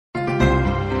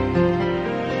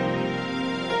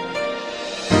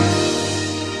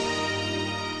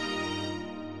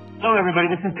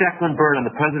everybody. This is Declan Bird. I'm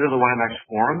the president of the WiMAX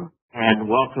Forum, and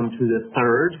welcome to the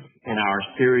third in our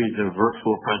series of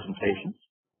virtual presentations.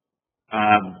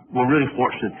 We're really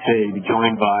fortunate today to be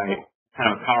joined by kind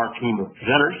of a power team of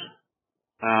presenters,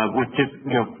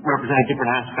 representing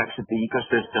different aspects of the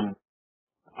ecosystem.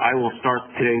 I will start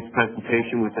today's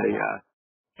presentation with a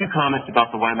few comments about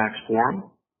the WiMAX Forum,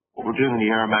 what we're doing in the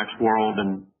AeroMACS world,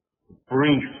 and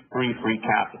brief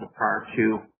recap of the prior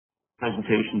two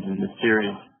presentations in this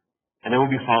series. And then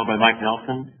we'll be followed by Mike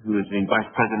Nelson, who is the Vice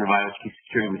President of IoT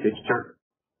Security with DigiCert.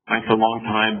 Mike's a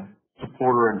longtime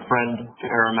supporter and friend to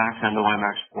AeroMACS and the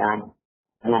WiMAX Forum.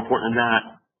 More important than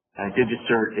that,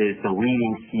 DigiCert is the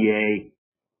leading CA,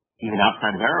 even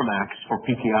outside of AeroMACS, for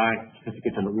PKI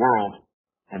certificates in the world.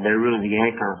 And they're really the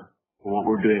anchor for what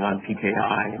we're doing on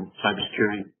PKI and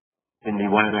cybersecurity in the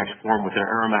WiMAX Forum with their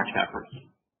AeroMACS efforts.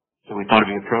 So we thought it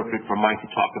would be appropriate for Mike to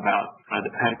talk about the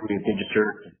pedigree of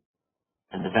DigiCert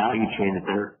and the value chain that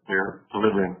they're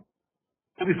delivering.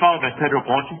 He'll be followed by Pedro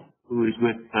Ponte, who is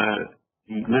with the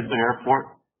Lisbon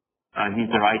Airport.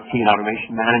 He's their IT and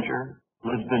automation manager.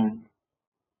 Lisbon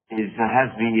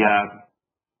has the,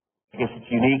 I guess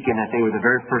it's unique in that they were the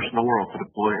very first in the world to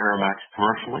deploy AeroMACS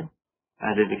commercially.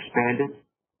 As it expanded,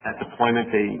 that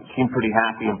deployment, they seem pretty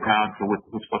happy and proud for what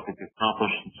they've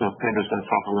accomplished. And so Pedro's going to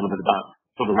talk a little bit about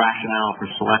the rationale for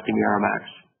selecting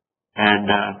AeroMACS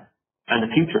and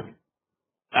the future.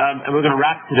 And we're going to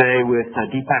wrap today with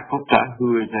Deepak Gupta,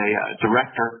 who is a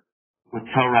director with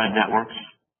Telrad Networks,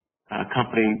 a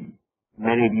company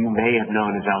many of you may have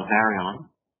known as Alvarion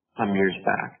some years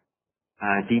back.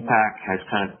 Deepak has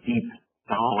kind of deep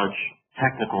knowledge,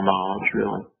 technical knowledge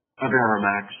really, of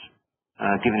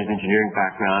AeroMACS, given his engineering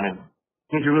background. And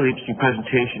he has a really interesting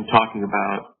presentation talking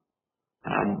about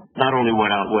not only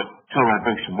what Telrad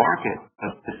brings to market,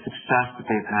 but the success that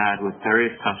they've had with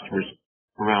various customers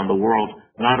around the world,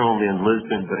 not only in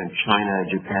Lisbon, but in China,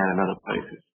 Japan, and other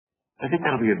places. I think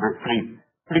that'll be a pretty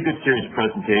good series of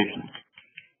presentations.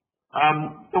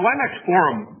 The WiMAX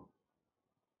Forum,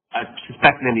 I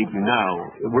suspect many of you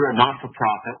know, we're a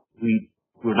not-for-profit.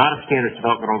 We're not a standards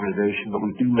development organization, but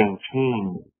we do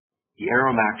maintain the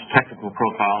AeroMACS technical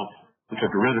profiles, which are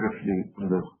derivative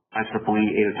from the IEEE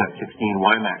 802.16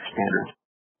 WiMAX standard.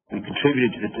 We contributed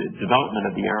to the development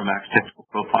of the AeroMACS technical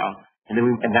profile, and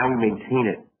now we maintain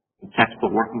it in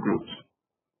technical working groups.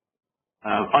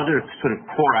 Other sort of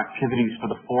core activities for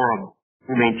the forum,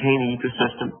 we maintain the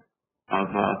ecosystem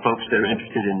of folks that are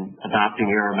interested in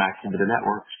adopting AeroMACS into the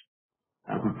networks.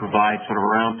 We provide sort of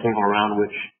a roundtable around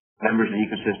which members of the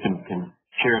ecosystem can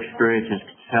share experiences,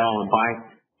 sell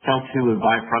to and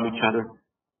buy from each other.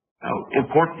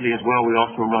 Importantly as well, we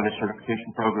also run a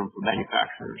certification program for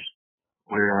manufacturers,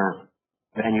 where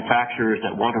manufacturers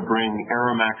that want to bring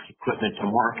AeroMACS equipment to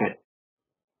market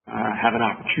have an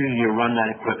opportunity to run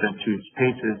that equipment through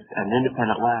spaces at an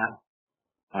independent lab,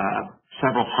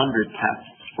 several hundred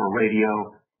tests for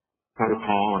radio,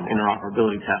 protocol, and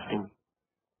interoperability testing,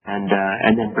 and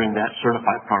then bring that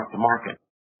certified product to market.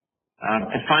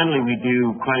 And finally, we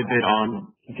do quite a bit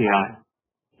on PKI.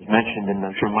 As mentioned, and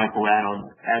I'm sure Mike will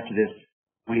add to this,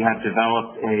 we have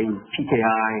developed a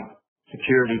PKI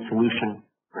security solution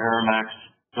for AeroMACS.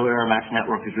 So AeroMACS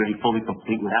network is really fully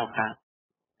complete without that.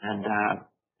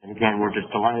 And again, we're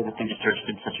just delighted that DigiCert's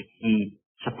been such a key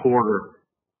supporter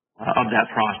of that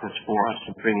process for us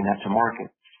in bringing that to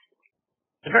market.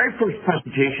 The very first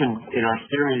presentation in our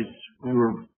series, we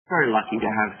were very lucky to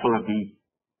have sort of the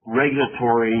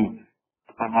regulatory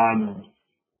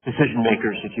decision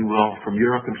makers, if you will, from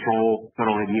Eurocontrol,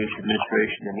 Federal Aviation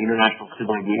Administration, and the International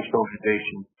Civil Aviation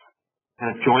Organization,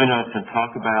 kind of join us and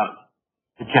talk about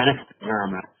the genesis of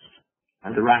AeroMACS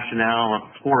and the rationale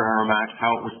for AeroMACS,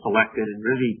 how it was selected, and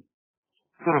really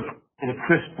sort of in a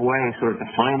crisp way, sort of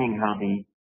defining how the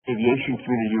aviation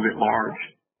community writ large,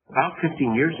 about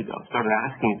 15 years ago, started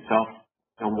asking itself,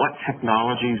 what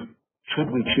technologies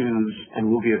should we choose and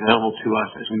will be available to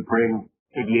us as we bring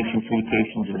aviation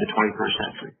communications in the 21st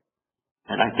century.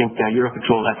 And I think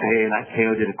Eurocontrol, FAA, and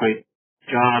ICAO did a great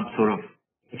job sort of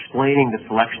explaining the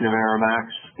selection of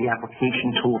AeroMACS, the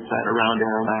application tool set around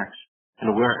AeroMACS,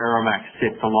 and where AeroMACS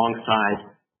sits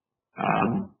alongside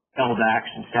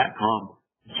LDACs and SATCOM,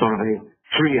 sort of a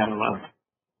trio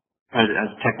as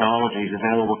technologies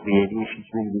available to the aviation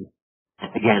community.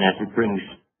 Again, as it brings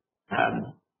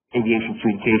aviation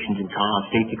communications and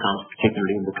safety comms,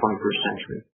 particularly in the 21st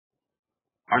century.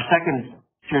 Our second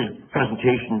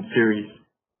presentation series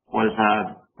was,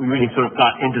 we really sort of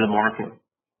got into the market,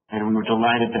 and we were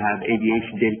delighted to have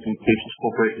Aviation Data Communications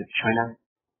Corporation of China,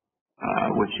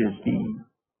 which is the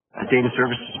data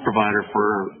services provider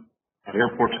for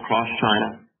airports across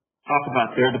China, talk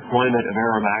about their deployment of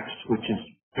AeroMACS, which is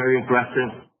very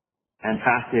aggressive and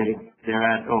fascinating. They're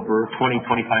at over 20,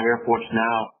 25 airports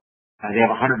now. They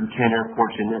have 110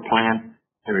 airports in their plan,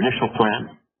 their initial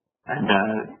plan, and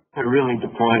they're really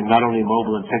deploying not only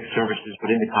mobile and fixed services, but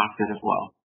in the cockpit as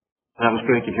well. So that was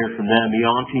great to hear from them.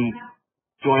 Ianti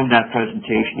joined that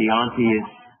presentation. Ianti is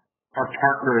our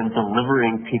partner in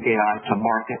delivering PKI to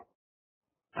market.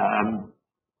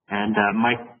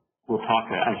 Mike will talk,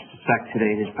 I suspect, today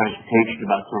in his presentation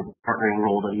about sort of the partnering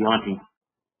role that Ianti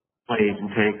plays and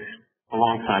takes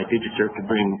alongside DigiCert to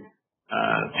bring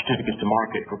certificates to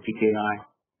market for PKI.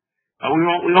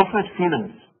 We also had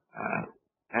Siemens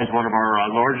as one of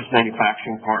our largest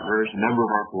manufacturing partners, a member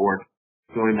of our board,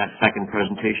 during that second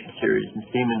presentation series. And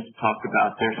Siemens talked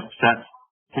about their success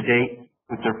to date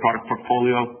with their product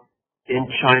portfolio in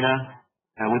China,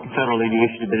 with the Federal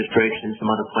Aviation Administration and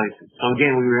some other places. So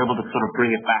again, we were able to sort of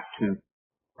bring it back to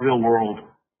real world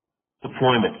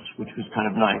deployments, which was kind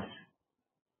of nice.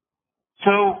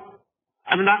 So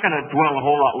I'm not going to dwell a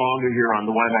whole lot longer here on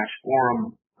the WiMAX Forum.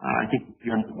 I think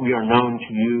we are known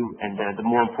to you, and the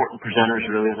more important presenters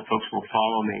really are the folks who will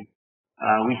follow me.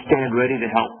 We stand ready to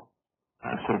help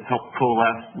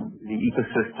coalesce the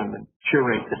ecosystem and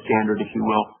curate the standard, if you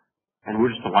will. And we're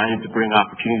just delighted to bring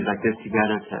opportunities like this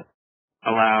together to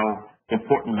allow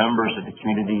important members of the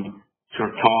community to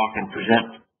sort of talk and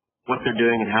present what they're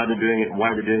doing and how they're doing it and why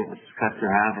they're doing it, the success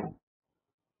they're having.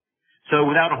 So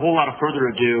without a whole lot of further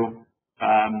ado,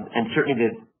 and certainly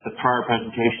the prior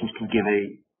presentations can give a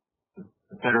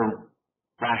better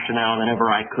rationale than ever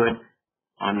I could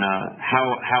on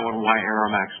how and why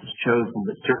AeroMACS was chosen,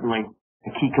 but certainly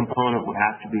a key component would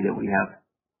have to be that we have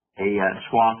a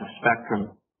swath of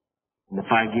spectrum in the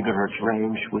 5 gigahertz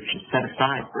range, which is set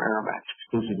aside for AeroMACS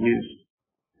exclusive use.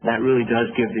 That really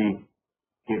does give the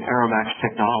AeroMACS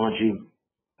technology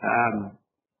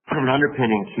an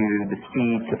underpinning to the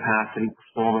speed, capacity,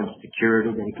 performance,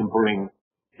 security that it can bring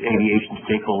to aviation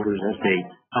stakeholders as they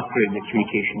upgrade the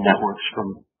communication networks from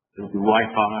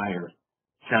Wi-Fi or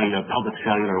cellular, public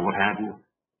cellular, or what have you,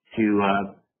 to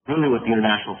really what the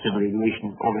International Civil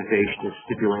Aviation Organization has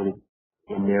stipulated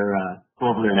in their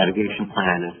global air navigation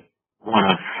plan as one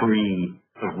of 3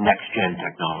 sort of next-gen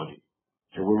technologies.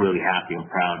 So we're really happy and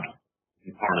proud to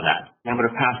be part of that. Now I'm going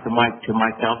to pass the mic to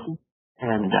Mike Nelson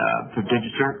and for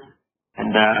DigiCert.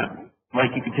 And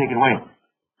Mike, you can take it away.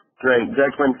 Great.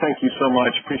 Declan, thank you so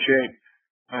much. Appreciate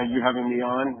you having me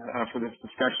on for this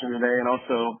discussion today, and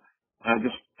also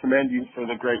just commend you for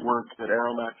the great work that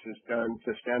AeroMACS has done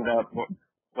to stand up what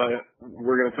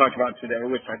we're going to talk about today,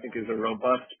 which I think is a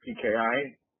robust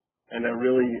PKI and a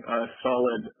really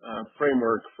solid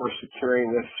framework for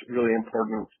securing this really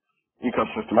important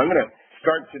ecosystem. I'm going to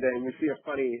start today. You see a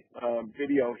funny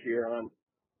video here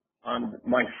on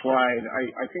my slide.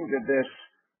 I think that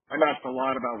I'm asked a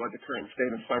lot about what the current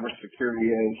state of cybersecurity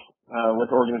is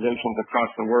with organizations across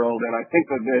the world, and I think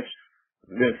that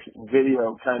this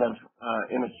video kind of,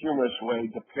 in a humorous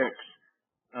way, depicts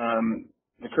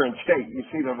the current state. You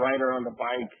see the rider on the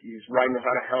bike. He's riding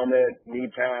without a helmet, knee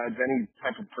pads, any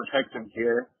type of protective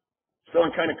gear. Feeling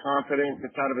kind of confident,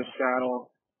 gets out of his saddle,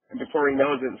 and before he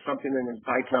knows it, something in his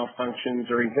bike malfunctions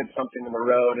or he hits something in the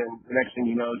road, and the next thing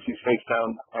he knows, he's face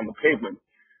down on the pavement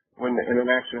in an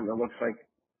accident that looks like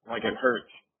it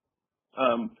hurts.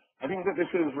 I think that this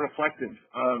is reflective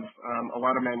of a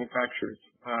lot of manufacturers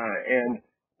and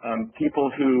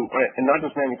people who, and not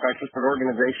just manufacturers, but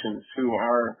organizations who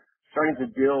are starting to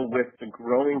deal with the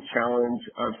growing challenge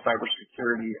of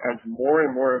cybersecurity as more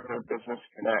and more of their business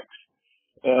connects.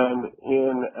 And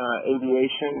in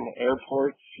aviation,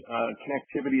 airports,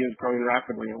 connectivity is growing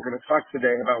rapidly. And we're going to talk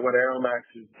today about what AeroMACS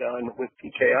has done with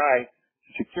PKI to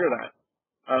secure that.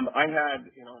 I had,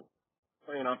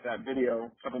 playing off that video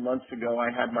a couple months ago,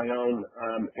 I had my own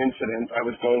incident. I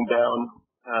was going down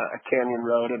a canyon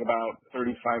road at about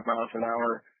 35 miles an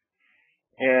hour,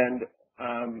 and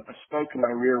a spoke in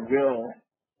my rear wheel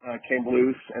came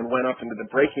loose and went up into the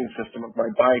braking system of my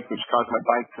bike, which caused my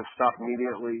bike to stop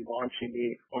immediately, launching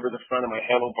me over the front of my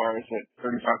handlebars at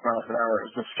 35 miles an hour.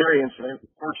 It was a scary incident.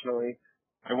 Fortunately,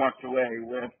 I walked away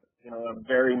with a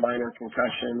very minor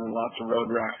concussion and lots of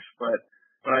road rash, but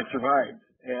I survived,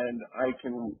 and I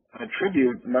can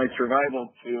attribute my survival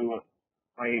to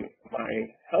my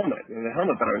helmet, the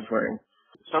helmet that I was wearing.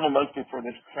 Several months before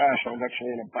this crash, I was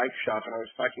actually in a bike shop, and I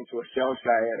was talking to a sales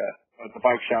guy at the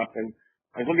bike shop, and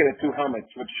I was looking at 2 helmets,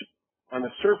 which on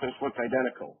the surface looked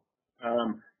identical.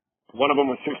 One of them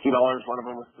was $60, one of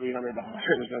them was $300,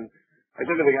 and I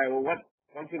said to the guy, well, what's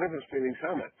the difference between these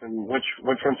helmets, and which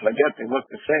ones should I get? They look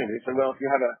the same. He said, well, if you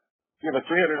have a you have a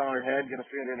 $300 head, get a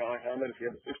 $300 helmet. If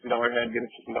you have a $60 head, get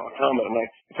a $60 helmet. And I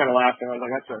kind of laughed and I was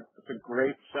like, that's a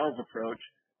great sales approach.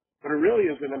 But it really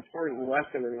is an important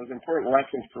lesson, and it was an important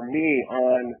lesson for me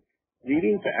on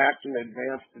needing to act in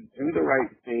advance to do the right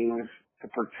things to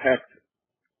protect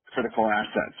critical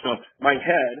assets. So my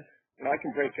head, I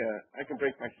can break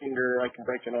my finger, I can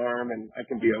break an arm, and I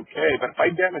can be okay. But if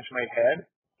I damage my head,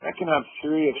 that can have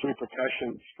serious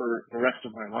repercussions for the rest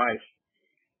of my life.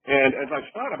 And as I've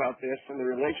thought about this and the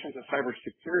relations of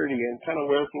cybersecurity and kind of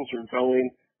where things are going,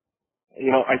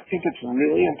 I think it's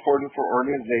really important for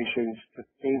organizations to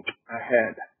think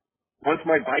ahead. Once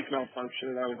my bike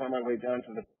malfunctioned and I was on my way down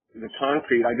to the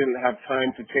concrete, I didn't have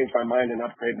time to change my mind and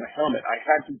upgrade my helmet. I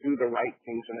had to do the right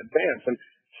things in advance. And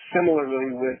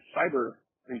similarly with cyber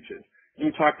breaches, you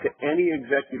talk to any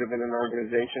executive in an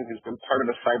organization who's been part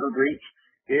of a cyber breach,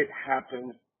 it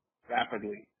happens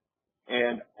rapidly.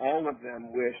 And all of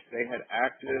them wish they had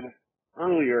acted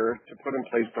earlier to put in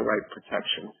place the right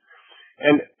protection.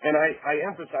 And I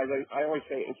emphasize, I always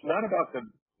say, it's not about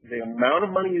the amount of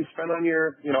money you spend on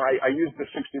your, I use the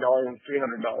 $60 and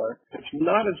 $300. It's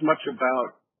not as much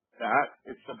about that.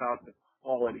 It's about the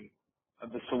quality of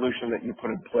the solution that you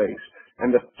put in place and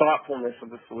the thoughtfulness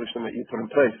of the solution that you put in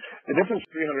place. The difference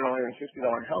between $300 and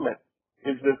 $60 helmet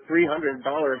is the $300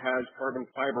 has carbon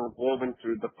fiber woven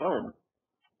through the foam.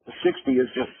 The 60 is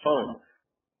just foam.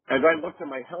 As I looked at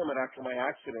my helmet after my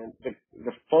accident,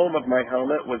 the foam of my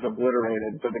helmet was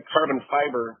obliterated, but the carbon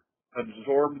fiber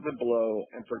absorbed the blow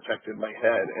and protected my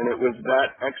head. And it was that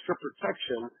extra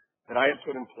protection that I had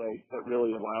put in place that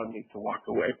really allowed me to walk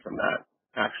away from that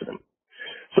accident.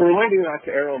 So relating that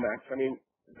to AeroMACS, I mean,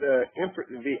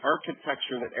 the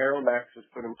architecture that AeroMACS has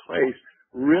put in place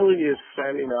really is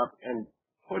setting up and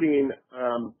putting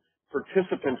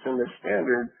participants in this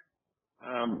standard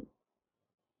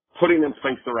putting in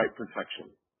place the right protection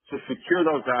to secure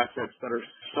those assets that are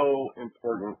so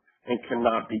important and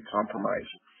cannot be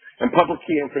compromised. And public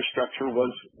key infrastructure was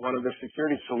one of the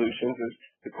security solutions, is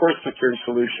the core security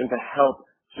solution to help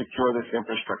secure this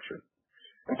infrastructure.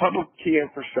 And public key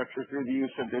infrastructure, through the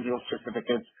use of digital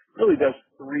certificates, really does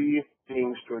three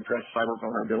things to address cyber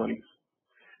vulnerabilities.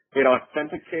 It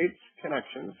authenticates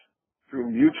connections through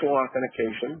mutual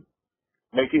authentication,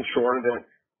 making sure that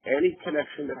any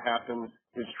connection that happens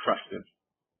is trusted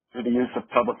through the use of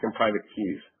public and private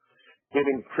keys. It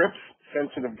encrypts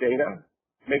sensitive data,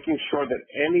 making sure that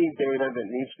any data that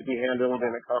needs to be handled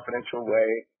in a confidential way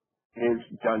is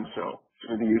done so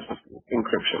through the use of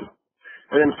encryption.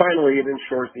 And then finally, it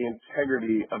ensures the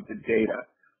integrity of the data.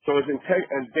 So as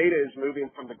data is moving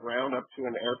from the ground up to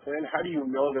an airplane, how do you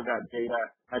know that that data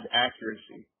has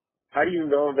accuracy? How do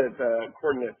you know that the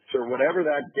coordinates or whatever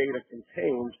that data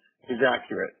contains is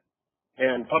accurate?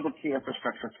 And public key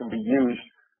infrastructure can be used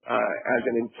as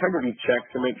an integrity check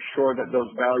to make sure that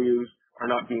those values are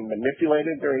not being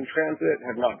manipulated during transit,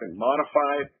 have not been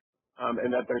modified, and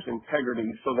that there's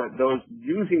integrity so that those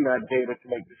using that data to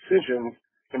make decisions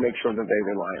can make sure that they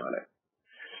rely on it.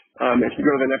 If you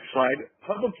go to the next slide,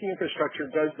 public key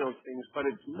infrastructure does those things, but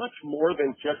it's much more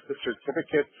than just the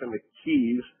certificates and the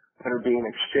keys that are being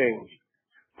exchanged.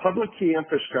 Public key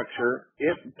infrastructure,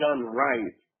 if done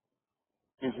right,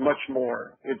 is much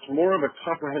more. It's more of a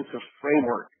comprehensive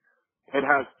framework. It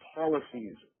has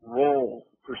policies, roles,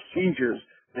 procedures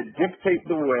that dictate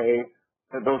the way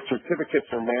that those certificates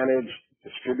are managed,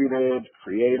 distributed,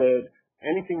 created.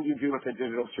 Anything you do with a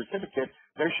digital certificate,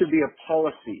 there should be a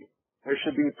policy. There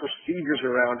should be procedures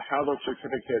around how those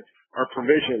certificates are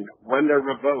provisioned, when they're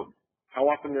revoked, how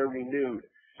often they're renewed.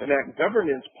 And that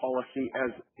governance policy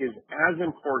is as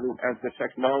important as the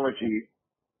technology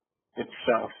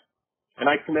itself. And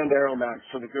I commend AeroMACS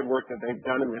for the good work that they've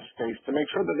done in this space to make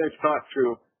sure that they've thought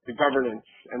through the governance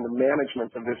and the management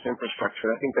of this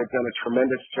infrastructure. I think they've done a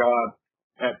tremendous job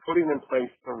at putting in place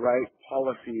the right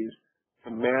policies to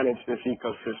manage this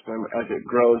ecosystem as it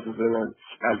grows,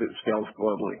 as it scales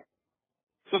globally.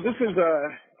 So this is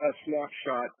a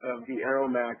snapshot of the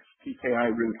AeroMACS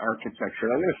PKI route architecture.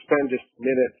 I'm going to spend just a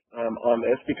minute on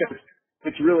this because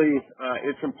it's really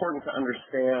it's important to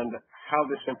understand how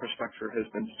this infrastructure has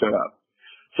been stood up.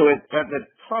 So at the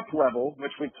top level,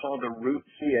 which we call the root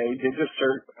CA,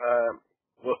 DigiCert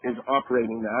is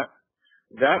operating that.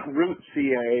 That root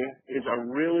CA is a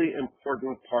really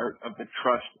important part of the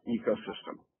trust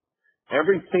ecosystem.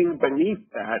 Everything beneath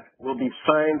that will be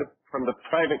signed from the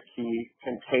private key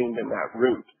contained in that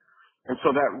root. And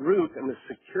so that root and the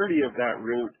security of that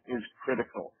root is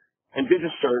critical. And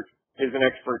DigiCert is an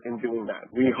expert in doing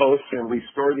that. We host and we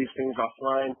store these things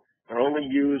offline. They're only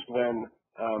used when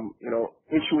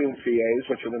issuing CAs,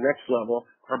 which are the next level,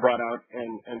 are brought out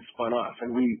and spun off.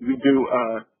 And we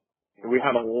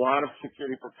have a lot of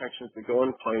security protections that go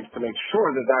in place to make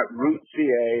sure that that root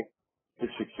CA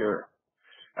is secure.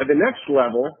 At the next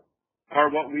level are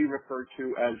what we refer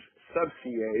to as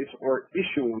sub-CAs or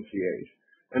issuing CAs.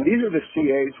 And these are the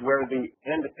CAs where the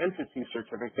end entity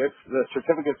certificates, the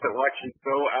certificates that will actually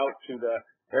go out to the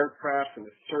aircraft and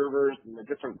the servers and the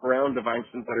different ground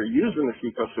devices that are used in this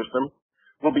ecosystem,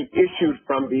 will be issued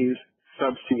from these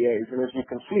sub-CAs. And as you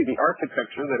can see, the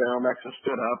architecture that AeroMACS has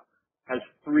stood up has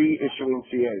 3 issuing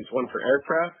CAs, one for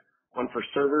aircraft, one for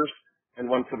servers,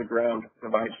 and one for the ground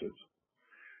devices.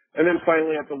 And then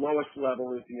finally, at the lowest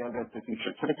level is the end entity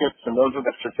certificates, and those are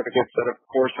the certificates that, of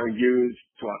course, are used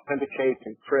to authenticate,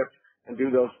 encrypt, and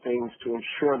do those things to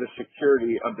ensure the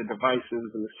security of the devices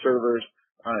and the servers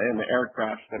and the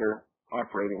aircraft that are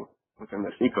operating within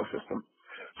this ecosystem.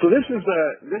 So this is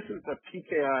the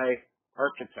PKI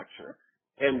architecture,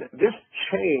 and this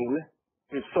chain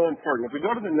is so important. If we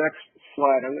go to the next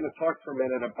slide, I'm going to talk for a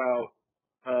minute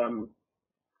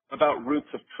about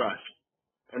roots of trust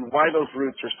and why those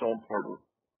roots are so important.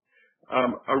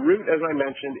 A root, as I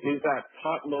mentioned, is that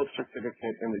topmost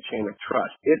certificate in the chain of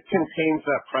trust. It contains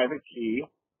that private key,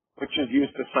 which is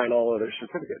used to sign all other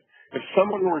certificates. If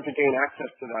someone were to gain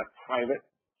access to that private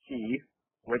key,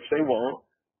 which they won't,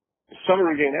 if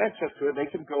someone were to gain access to it, they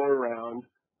could go around,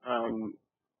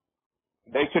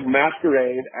 they could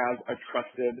masquerade as a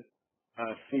trusted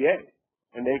CA,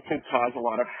 and they could cause a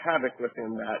lot of havoc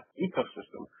within that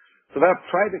ecosystem. So that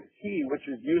private key, which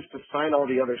is used to sign all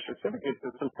the other certificates,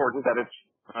 it's important that it's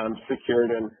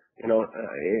secured in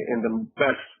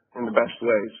the best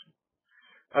ways.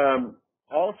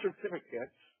 All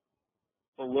certificates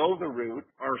below the root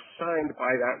are signed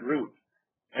by that root,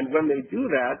 and when they do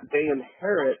that, they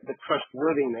inherit the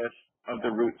trustworthiness of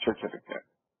the root certificate.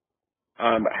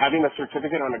 Having a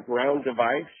certificate on a ground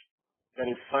device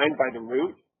that is signed by the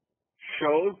root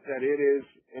shows that it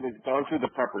has gone through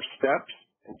the proper steps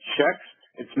and checks,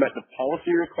 it's met the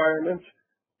policy requirements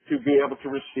to be able to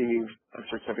receive a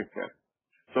certificate.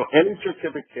 So any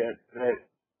certificate that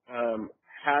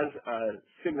has a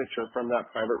signature from that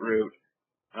private root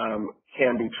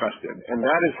can be trusted. And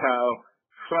that is how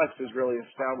trust is really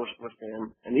established within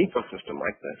an ecosystem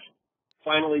like this.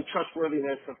 Finally,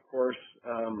 trustworthiness, of course,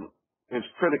 is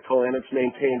critical, and it's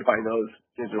maintained by those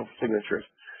digital signatures.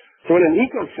 So in an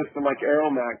ecosystem like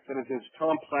AeroMACS that is as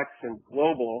complex and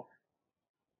global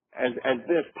as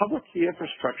this, public key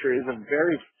infrastructure is a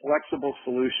very flexible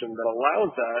solution that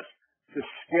allows us to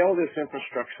scale this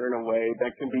infrastructure in a way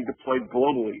that can be deployed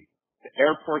globally to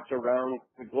airports around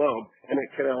the globe, and it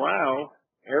can allow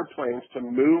airplanes to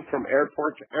move from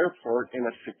airport to airport in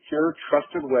a secure,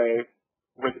 trusted way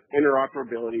with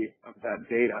interoperability of that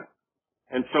data.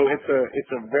 And so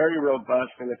it's a very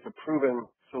robust and it's a proven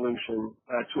solution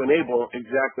to enable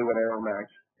exactly what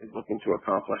AeroMACS is looking to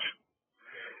accomplish.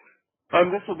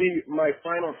 This will be my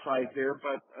final slide here,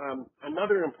 but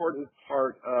another important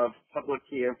part of public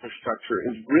key infrastructure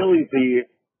is really the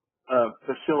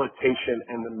facilitation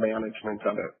and the management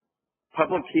of it.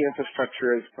 Public key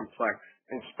infrastructure is complex,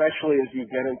 especially as you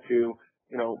get into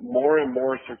more and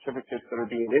more certificates that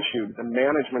are being issued, the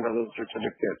management of those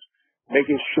certificates,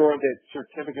 making sure that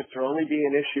certificates are only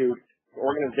being issued to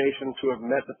organizations who have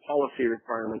met the policy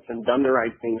requirements and done the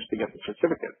right things to get the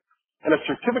certificate. And a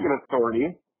certificate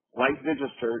authority, like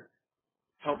DigiCert,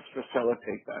 helps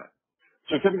facilitate that.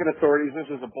 Certificate authorities, this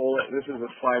is a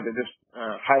slide that just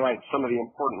highlights some of the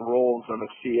important roles of a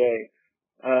CA.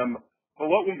 But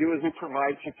what we do is we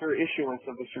provide secure issuance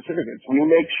of the certificates. We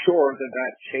make sure that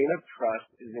that chain of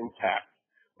trust is intact.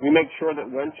 We make sure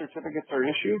that when certificates are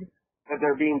issued, that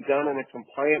they're being done in a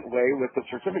compliant way with the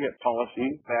certificate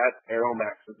policy that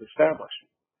AeroMACS has established.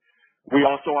 We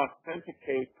also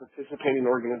authenticate participating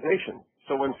organizations.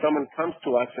 So when someone comes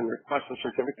to us and requests a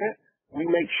certificate, we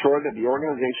make sure that the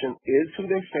organization is who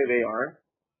they say they are,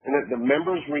 and that the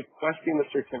members requesting the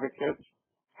certificates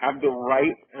have the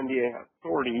right and the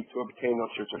authority to obtain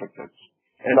those certificates.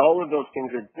 And all of those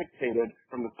things are dictated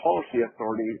from the policy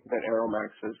authority that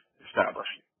AeroMACS has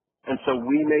established. And so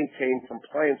we maintain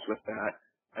compliance with that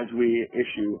as we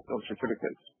issue those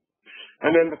certificates.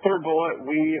 And then the third bullet,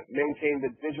 we maintain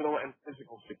the digital and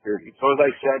physical security. So as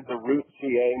I said, the root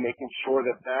CA, making sure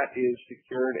that that is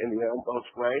secured in the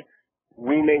utmost way.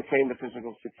 We maintain the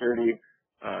physical security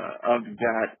of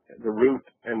that, the root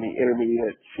and the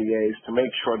intermediate CAs, to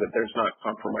make sure that there's not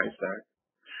compromise there.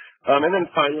 And then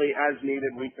finally, as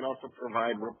needed, we can also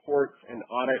provide reports and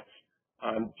audits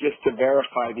just to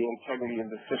verify the integrity of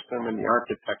the system and the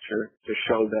architecture to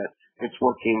show that it's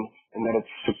working and that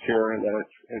it's secure and that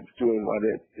it's doing what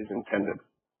it is intended.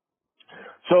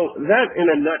 So that, in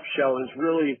a nutshell, is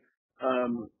really,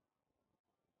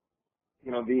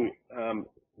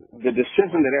 the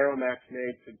decision that AeroMACS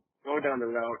made to go down the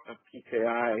route of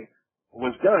PKI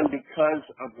was done because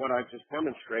of what I've just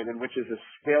demonstrated, which is a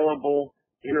scalable,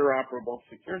 interoperable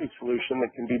security solution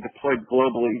that can be deployed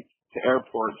globally to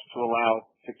airports to allow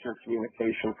secure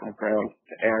communication from ground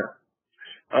to air.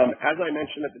 As I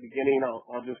mentioned at the beginning,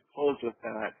 I'll just close with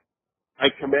that. I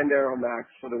commend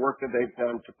AeroMACS for the work that they've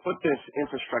done to put this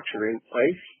infrastructure in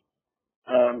place.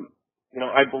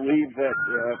 I believe that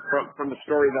from the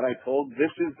story that I told,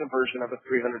 this is the version of a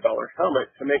 $300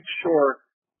 helmet to make sure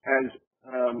as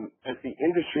the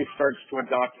industry starts to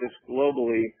adopt this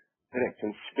globally, that it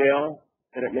can scale,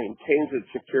 that it maintains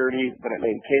its security, that it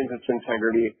maintains its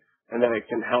integrity, and that it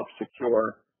can help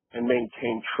secure and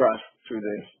maintain trust through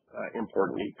this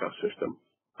important ecosystem.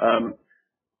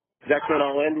 Declan,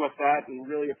 I'll end with that and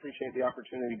really appreciate the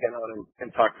opportunity to get on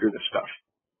and talk through this stuff.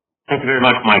 Thank you very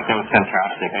much, Mike. That was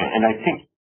fantastic. And I think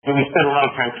we spent a lot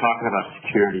of time talking about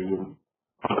security and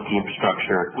public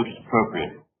infrastructure, which is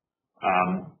appropriate.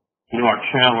 Our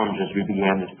challenge as we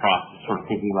began this process, sort of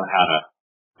thinking about how to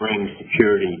bring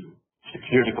security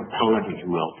component, if you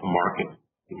will, to market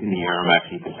within the AeroMACS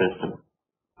ecosystem.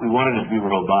 We wanted it to be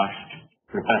robust,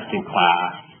 best in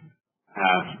class,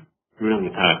 have really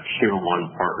a kind of tier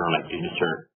one partner like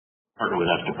DigiCert partner with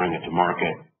us to bring it to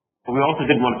market. But we also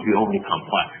didn't want it to be overly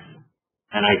complex.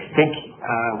 And I think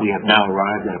we have now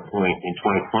arrived at a point in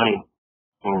 2020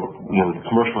 where, the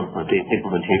commercial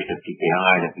implementation of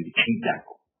PKI that we've achieved that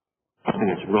goal.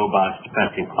 Something that's robust,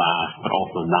 best in class, but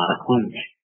also not a kludge,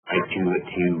 right, to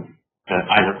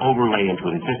either overlay into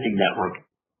an existing network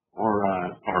or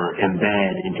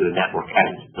embed into a network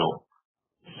as it's built.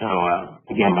 So,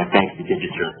 again, my thanks to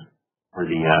DigiCert for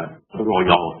the role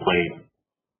y'all have played.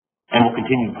 And we'll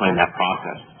continue to play in that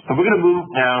process. So we're going to move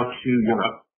now to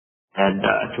Europe and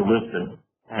to Lisbon.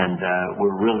 And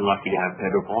we're really lucky to have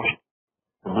Pedro Paulson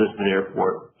from Lisbon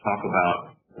Airport talk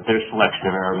about their selection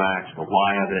of AeroMACS, the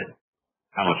why of it,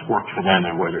 how it's worked for them,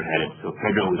 and where they're headed. So,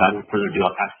 Pedro, without any further ado,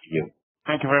 I'll pass it to you.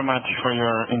 Thank you very much for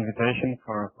your invitation,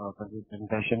 for this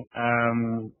presentation.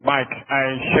 Mike, I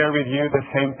share with you the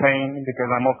same pain because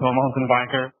I'm also a mountain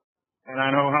biker, and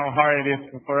I know how hard it is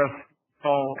for us to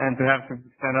fall and to have to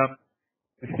stand up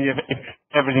to see if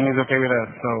everything is okay with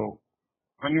us. So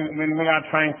when we are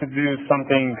trying to do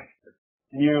something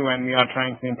new and we are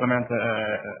trying to implement a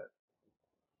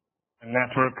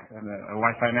network, a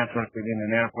Wi-Fi network within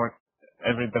an airport,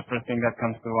 the first thing that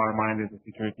comes to our mind is a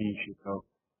security issue. So,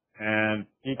 and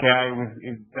PKI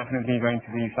is definitely going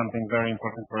to be something very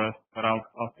important for us, but I'll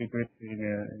speak to it in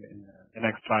the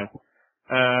next slide.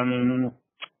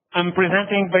 I'm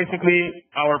presenting basically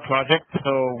our project.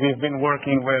 So we've been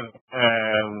working with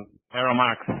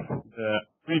AeroMACS,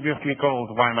 previously called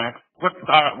WiMAX. What's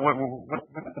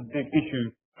the big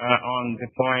issue on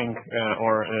deploying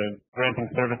or granting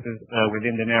services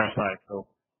within the airside? So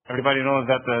everybody knows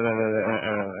that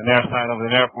an airside of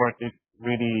an airport is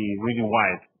really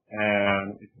wide.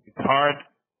 And it's hard.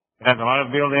 It has a lot of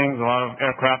buildings, a lot of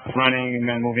aircraft running and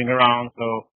then moving around.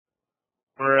 So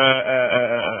for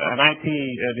an IT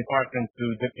department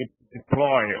to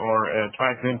deploy or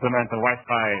try to implement a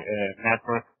Wi-Fi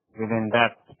network within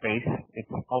that space,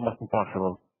 it's almost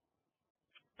impossible.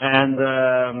 And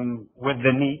with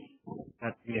the needs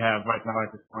that we have right now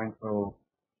at this point, so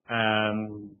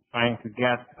trying to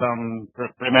get some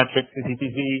parametric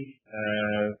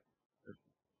CCTV,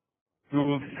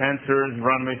 tools, sensors,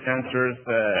 runway sensors.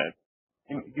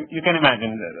 You can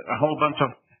imagine a whole bunch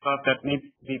of stuff that needs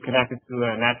to be connected to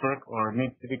a network or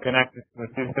needs to be connected to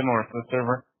a system or to a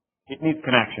server. It needs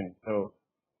connection. So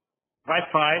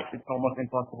Wi-Fi, it's almost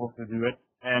impossible to do it.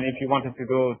 And if you wanted to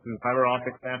go to fiber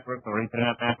optic networks or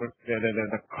Ethernet networks,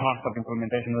 the cost of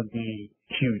implementation would be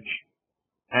huge.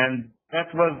 And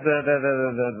that was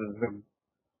the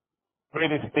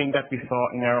greatest thing that we saw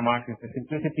in AeroMACS is the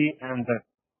simplicity and the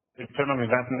return on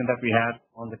investment that we had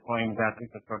on deploying that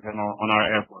infrastructure on our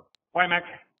airport. WiMAX,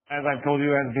 as I've told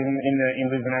you, has been in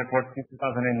Lisbon Airport since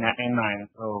 2009.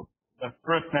 So the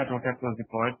first network that was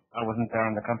deployed, I wasn't there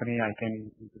on the company. I came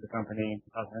into the company in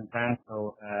 2010.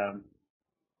 So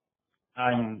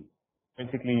I'm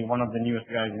basically one of the newest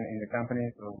guys in the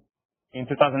company. So in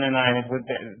 2009, it was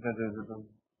the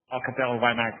Alcatel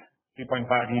WiMAX 3.5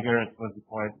 gigahertz was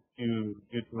deployed due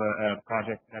to a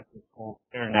project that was called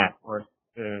AirNet, or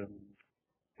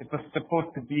it was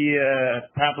supposed to be a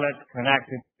tablet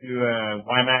connected to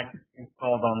WiMAX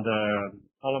installed on the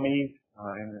Ptolemies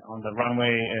on the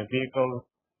runway vehicles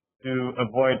to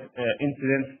avoid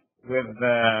incidents with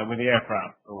the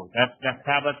aircraft. So that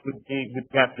tablet would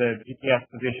get the GPS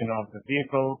position of the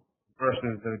vehicle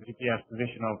versus the GPS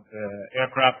position of the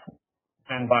aircraft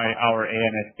sent by our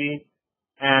ANSP,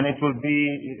 and it was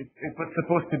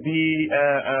supposed to be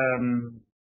a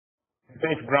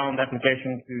safe ground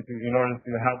application in order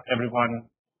to help everyone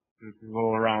to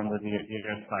go around the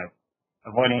airside,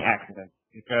 avoiding accidents.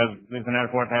 Because Lisbon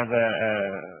Airport has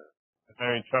a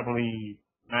very troubling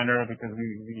manner because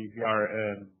we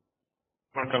are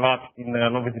work a lot in the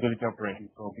low visibility operations.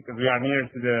 So because we are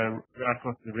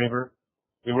close to the river,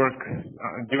 we work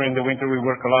during the winter. We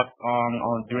work a lot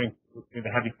during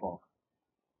the heavy fog.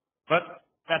 But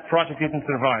that project didn't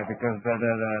survive because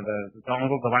the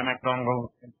dongle, the WiMAX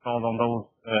dongle installed on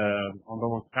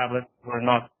those tablets were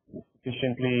not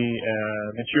sufficiently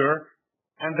mature,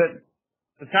 and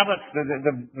the tablets,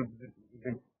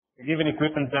 the given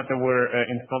equipment that were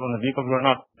installed on the vehicles were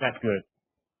not that good.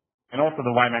 And also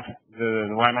the WiMAX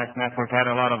network had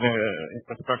a lot of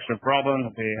infrastructure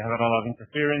problems. They had a lot of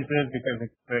interferences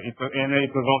because it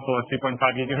was also a 3.5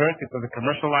 gigahertz. It was a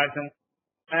commercial license.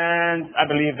 And I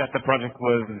believe that the project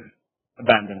was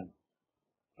abandoned.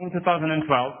 In 2012,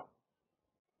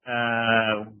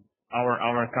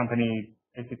 our company,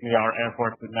 basically our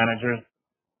airport managers,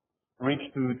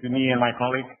 reached to me and my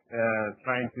colleagues,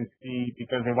 trying to see,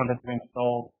 because they wanted to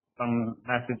install some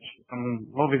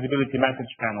low visibility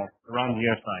message panels around the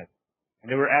airside. And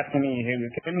they were asking me, hey,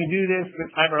 can we do this with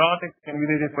fiber optics? Can we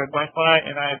do this with Wi-Fi?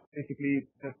 And I basically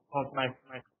just told my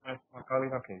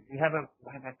colleague, okay, we have a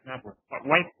WiMAX network.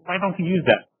 Why don't we use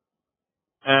that?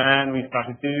 And we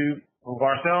started to move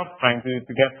ourselves, trying to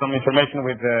get some information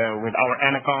with our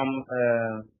ANACOM,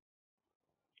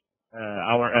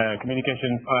 our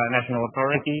communications national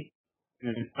authority, to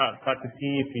start to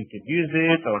see if we could use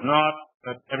it or not.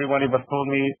 But everybody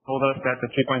told us that the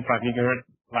 3.5 gigahertz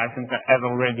license has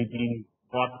already been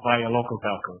bought by a local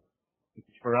telco, which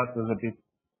for us was a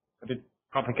bit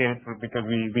complicated because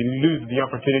we lose the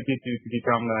opportunity to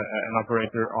become an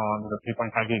operator on the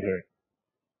 3.5 gigahertz.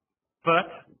 But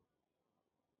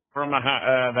from the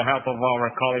help of our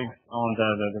colleagues on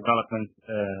the development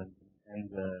and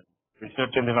the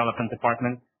research and development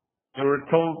department, they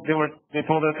told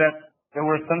us that there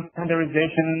were some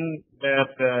standardization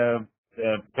that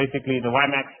basically the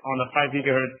WiMAX on the 5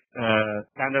 gigahertz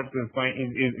standard was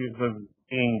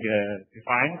being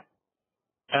defined.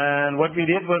 And what we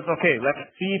did was, okay,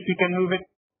 let's see if we can move it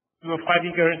to a 5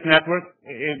 gigahertz network.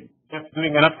 Just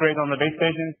doing an upgrade on the base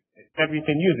stations, that we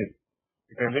can use it.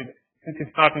 Because since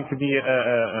it's starting to be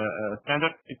a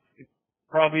standard, it's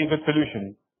probably a good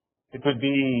solution. It would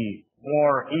be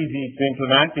more easy to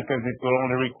implement because it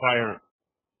will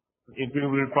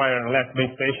require less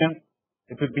base stations.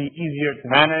 It would be easier to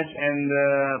manage, and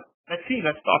let's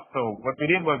talk. So what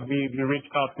we did was we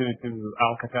reached out to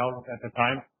Alcatel at the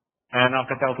time, and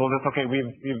Alcatel told us, okay,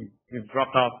 we've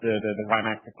dropped out the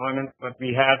WiMAX deployment, but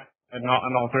we have an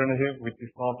alternative which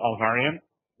is called Alvarian,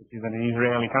 which is an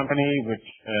Israeli company which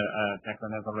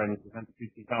Declan has already presented to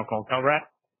you now, called Telrad.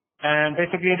 And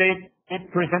basically they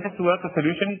presented to us a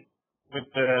solution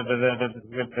with the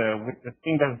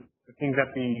things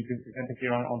that we presented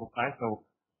here on the slide. So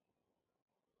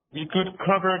we could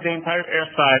cover the entire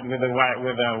airside with a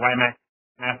WiMAX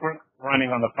network running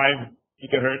on the 5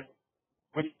 gigahertz,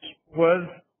 which was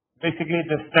basically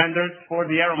the standard for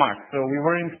the AeroMACS. So we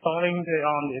were installing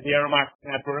the AeroMACS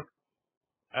network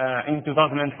in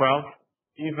 2012,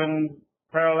 even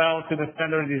parallel to the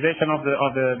standardization of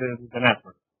the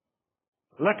network.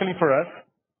 Luckily for us,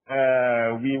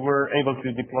 we were able to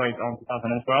deploy it on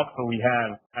 2012. So we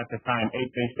have at the time 8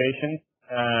 base stations.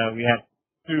 We had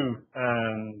 2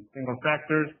 single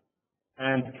sectors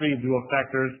and 3 dual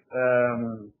sectors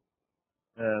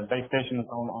base stations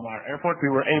on our airport. We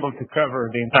were able to cover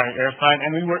the entire airside,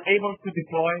 and we were able to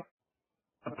deploy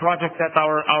a project that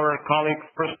our colleagues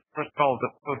first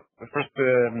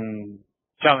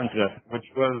challenged us, which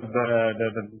was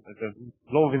the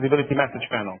low visibility message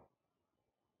panel.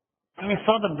 And we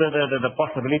saw the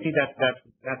possibility that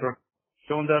network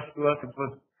showed us to us. It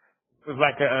was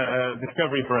like a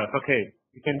discovery for us. Okay,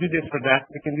 we can do this for that.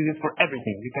 We can do this for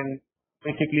everything. We can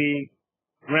basically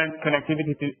grant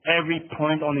connectivity to every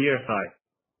point on the airside.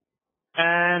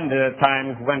 And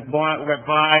times went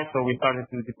by, so we started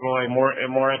to deploy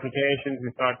more applications.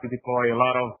 We started to deploy a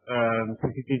lot of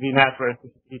CCTV networks,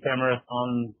 CCTV cameras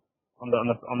on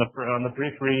the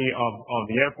periphery of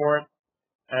the airport,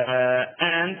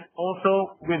 and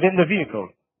also within the vehicle,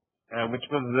 which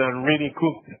was really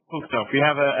cool stuff. We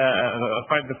have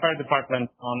the fire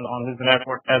department on Lisbon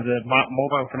Airport as a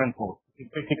mobile command post.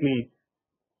 It's basically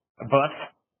a bus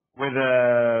with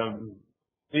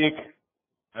big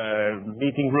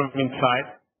meeting room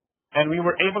inside, and we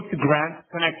were able to grant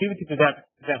connectivity to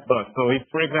that bus. So if,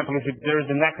 for example, if there is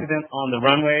an accident on the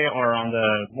runway or on the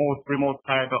most remote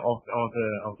side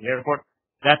of the airport,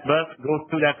 that bus goes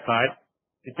to that side.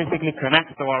 It basically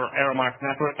connects to our AeroMACS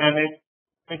network, and it's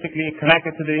basically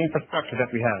connected to the infrastructure that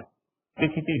we have.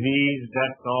 CCTVs,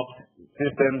 desktops,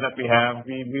 systems that we have,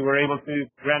 we were able to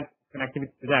grant connectivity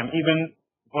to them, even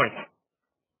voice.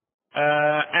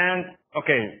 And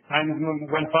okay, time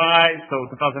went by, so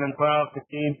 2012,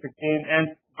 15, 16,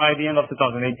 and by the end of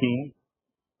 2018,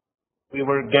 we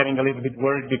were getting a little bit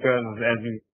worried because, as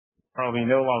you probably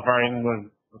know, Alvarian was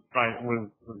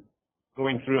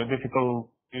going through a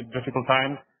difficult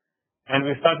time, and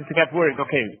we started to get worried.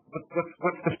 Okay,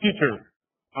 what's the future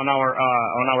on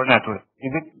our network?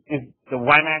 Is the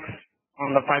WiMAX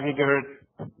on the 5 gigahertz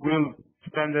will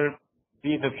standard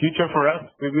be the future for us?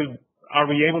 Are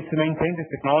we able to maintain this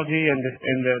technology and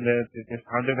this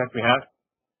hardware that we have?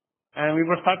 And we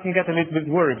were starting to get a little bit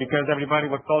worried because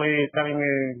everybody was telling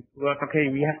us,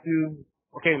 okay, we have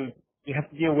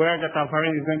to be aware that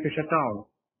Alvarian is going to shut down.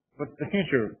 What's the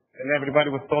future? And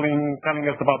everybody was telling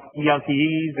us about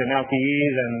ELTEs and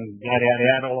LTEs and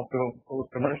yada, all of those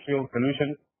commercial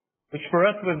solutions, which for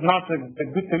us was not a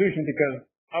good solution because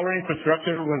our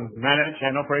infrastructure was managed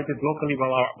and operated locally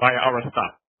by our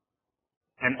staff.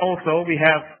 And also we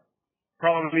have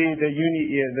probably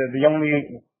the only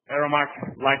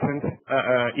AeroMACS license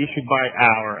issued by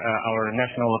our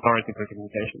national authority for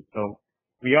communications. So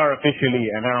we are officially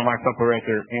an AeroMACS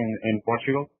operator in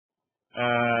Portugal.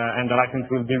 And the license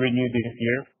will be renewed this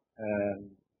year.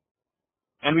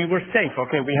 And we were safe.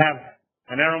 Okay, we have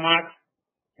an AeroMACS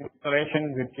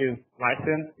installation which is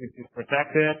licensed, which is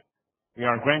protected. We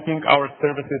are granting our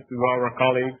services to our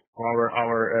colleagues, our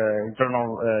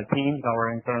internal teams,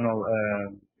 our internal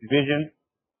divisions.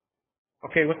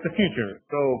 Okay, what's the future?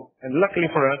 So, and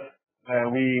luckily for us,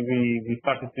 we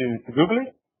started to Google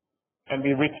it, and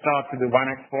we reached out to the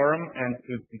WiMAX Forum and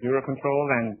to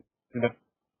Eurocontrol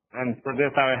and for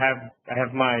this, I have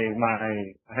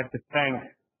to thank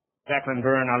Jacqueline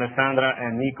Byrne, Alessandra,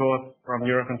 and Nikos from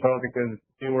Eurocontrol because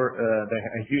they were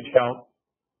a huge help.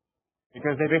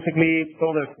 Because they basically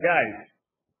told us, guys,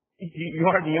 you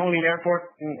are the only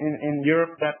airport in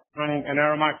Europe that's running an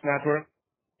AeroMACS network.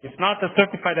 It's not a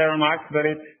certified AeroMACS, but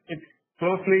it's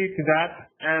closely to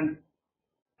that. And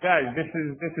guys, this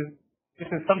is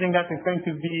something that is going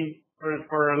to be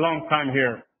for a long time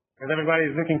here, because everybody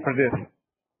is looking for this.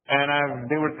 And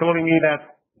they were telling me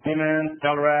that Siemens,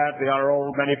 Telrad, they are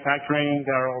all manufacturing,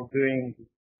 they are all doing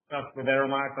stuff with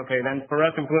AeroMACS. Okay, then for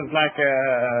us it was like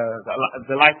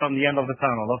the light on the end of the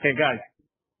tunnel. Okay, guys.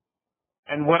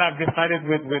 And what I've decided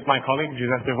with my colleague,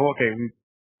 Joseph, okay,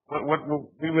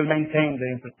 we will maintain the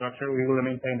infrastructure, we will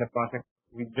maintain the project.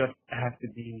 We just have to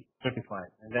be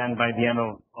certified. And then by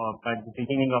the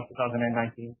beginning of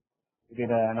 2019, we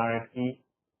did an RFP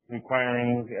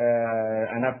requiring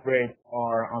an upgrade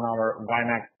on our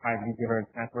WiMAX 5 gigahertz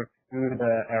network to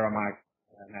the AeroMACS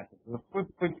network,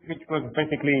 which was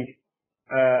basically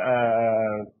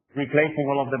replacing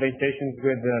all of the base stations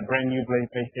with brand new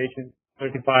base stations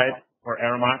certified for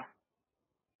AeroMACS,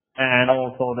 and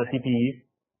also the CPEs,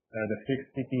 the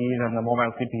fixed CPEs and the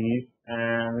mobile CPEs.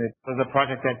 And it was a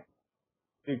project that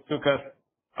it took us,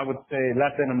 I would say,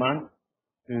 less than a month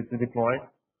to deploy.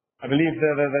 I believe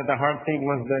the hard thing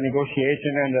was the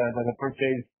negotiation and the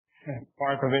purchase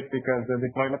part of it, because the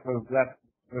deployment was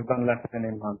done less than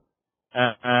a month.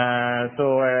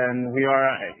 And we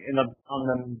are on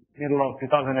the middle of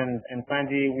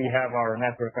 2020. We have our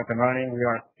network up and running. We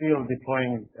are still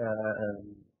deploying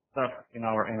stuff in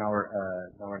our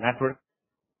network.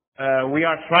 We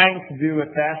are trying to do a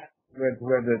test with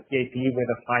the TAP with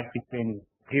a flight between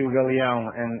Rio Galeão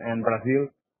and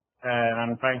Brazil. And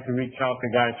I'm trying to reach out to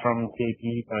guys from TAP,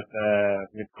 but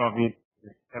with COVID,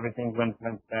 everything went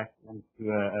back into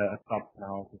a stop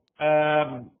now.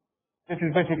 This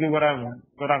is basically what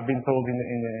I've been told in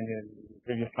the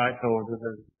previous slide. So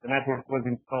the network was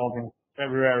installed in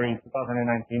February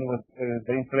 2019.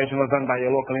 The installation was done by a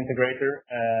local integrator.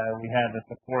 We had the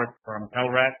support from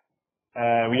Telrad.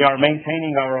 We are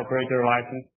maintaining our operator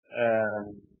license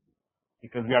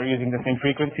because we are using the same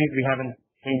frequencies. We haven't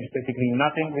changed basically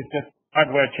nothing. It's just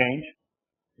hardware change,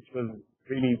 which was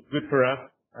really good for us.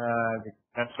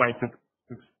 That's why it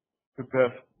took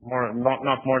us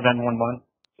not more than 1 month.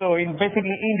 So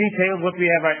basically in detail, what we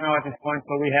have right now at this point,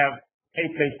 so we have 8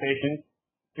 base stations,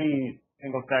 3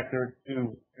 single sector,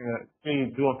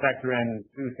 3 dual sector, and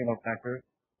 2 single sector.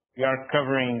 We are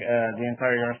covering the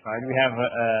entire side. We have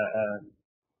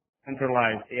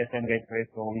centralized ASN gateway,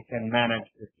 so we can manage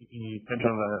the CPE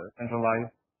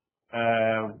centralized.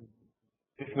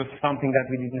 This was something that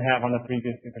we didn't have on the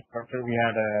previous infrastructure. We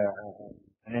had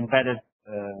an embedded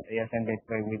ASN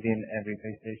gateway within every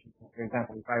base station. So for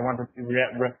example, if I wanted to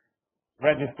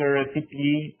register a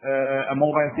CPE, a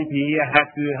mobile CPE, I had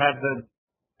to have the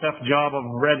tough job of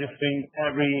registering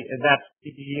that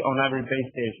CPE on every base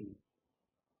station,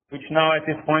 which now at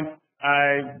this point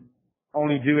I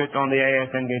only do it on the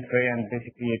ASN gateway, and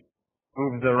basically it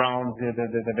moves around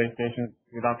the base stations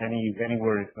without any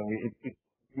worries. So it's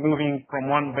moving from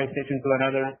one base station to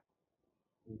another,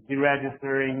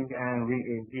 deregistering and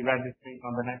re-registering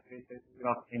on the next base station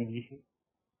without any issues,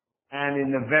 and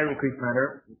in a very quick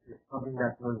manner, which is something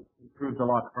that was improved a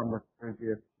lot from the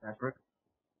previous network.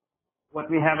 What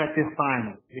we have at this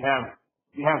time, we have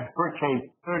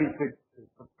purchased 36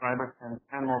 subscribers and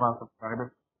 10 mobile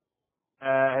subscribers.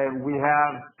 We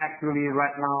have actually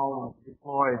right now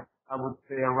deployed, I would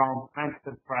say, around 20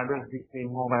 subscribers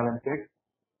between mobile and fixed.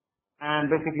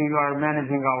 And basically we are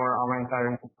managing our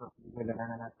entire infrastructure with an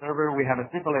NNS server. We have a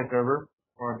AAA server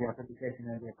for the authentication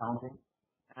and the accounting,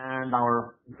 and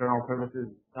our internal services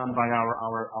done by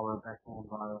our backbone.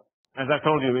 As I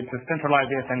told you, it's a centralized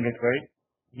ASN gateway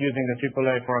using the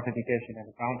AAA for authentication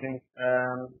and accounting.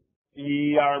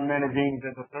 We are managing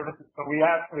the services. So we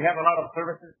have a lot of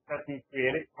services that we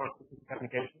created for specific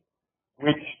applications,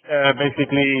 which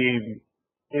basically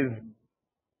is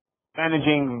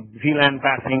managing VLAN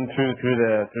passing through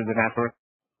the network.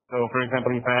 So for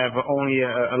example, if I have only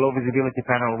a low visibility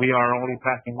panel, we are only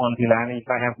passing one VLAN. If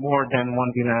I have more than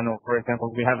one VLAN, or for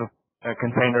example, we have a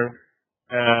container,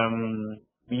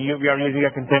 we are using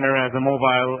a container as a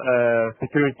mobile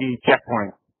security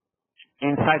checkpoint.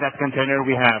 Inside that container,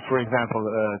 we have, for example,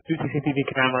 2 CCTV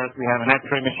cameras, we have an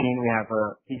X-ray machine, we have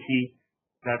a PC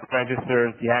that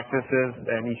registers the accesses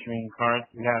and issuing cards.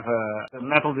 We have a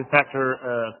metal detector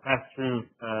pass-through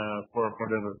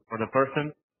for the person.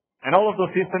 And all of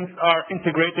those systems are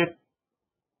integrated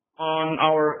on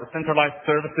our centralized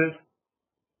services,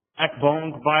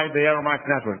 backboned by the AeroMACS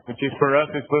network, which is for us,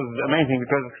 it was amazing,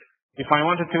 because if I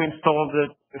wanted to install the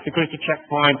security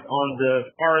checkpoint on the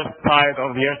forest side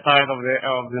of the airside of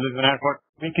the Lisbon Airport,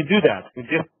 we could do that. We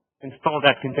just install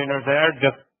that container there,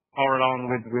 just power it on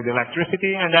with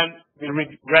electricity, and then we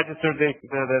register the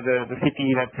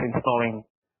CPE that's installed on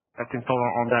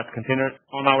that container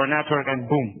on our network, and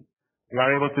boom, we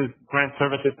are able to grant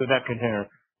services to that container.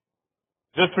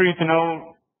 Just for you to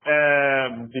know,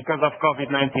 because of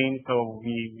COVID-19, so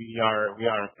we are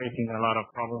facing a lot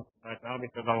of problems right now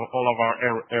because all of our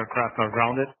aircraft are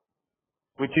grounded,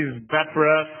 which is bad for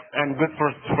us and good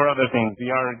for other things. We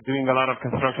are doing a lot of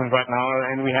construction right now,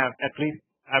 and we have at least,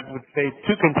 I would say,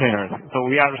 2 containers. So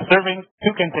we are serving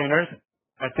 2 containers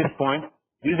at this point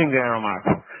using the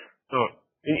AeroMACS. So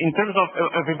in terms of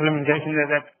implementation,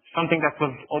 that's something that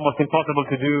was almost impossible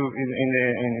to do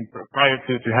prior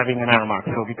to having an AeroMACS.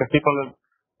 So because people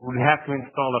would have to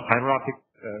install a fiber optic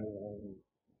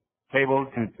cable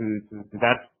to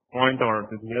that point or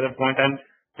to the other point, and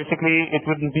basically it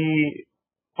wouldn't be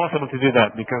possible to do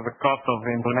that because the cost of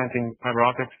implementing fiber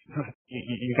optics,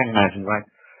 you can imagine, right?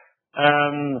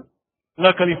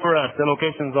 Luckily for us, the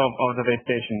locations of the base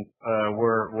stations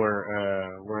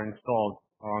were installed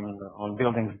on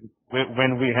buildings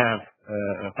when we have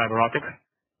fiber optics.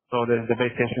 So the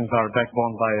base stations are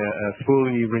backbone by a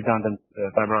fully redundant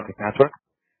fiber optic network.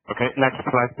 Okay, next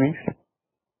slide, please.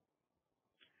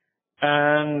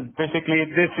 And basically,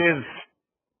 this is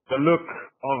the look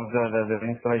of the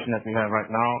installation that we have right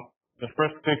now. The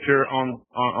first picture on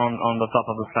the top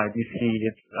of the slide, you see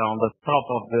it's on the top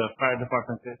of the fire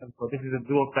department system. So this is a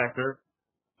dual sector.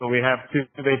 So we have 2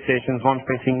 base stations, one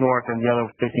facing north and the other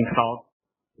facing south,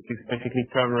 which is basically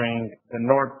covering the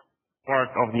north part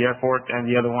of the airport, and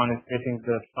the other one is facing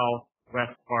the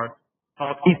southeast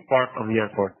part of the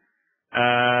airport.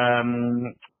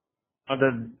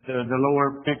 The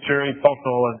lower picture is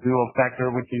also a dual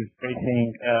sector, which is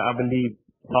facing, I believe,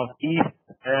 southeast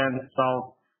and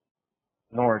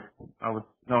south-north.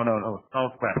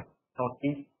 Southwest.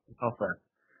 Southeast and southwest.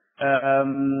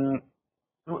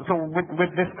 So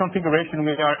with this configuration,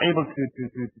 we are able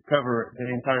to cover the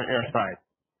entire airside.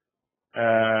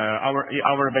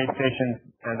 Our base stations,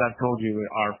 as I told you,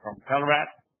 are from Telrad.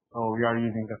 So we are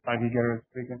using the 5 GHz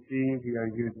frequency. We are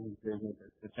using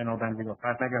the channel bandwidth of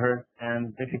 5 MHz,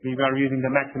 and basically we are using the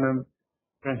maximum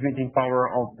transmitting power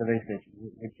of the base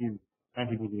station, which is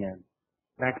 20 dBm.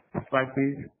 Next slide,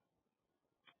 please.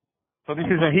 So this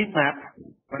is a heat map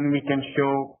when we can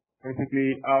show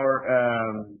basically our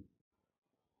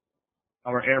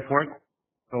airport.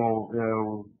 So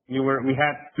we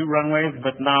had 2 runways,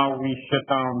 but now we shut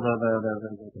down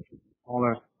the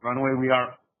smaller runway. We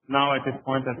are now at this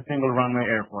point a single runway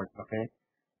airport, okay?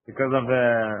 Because of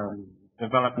the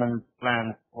development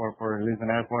plans for Lisbon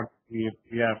Airport, we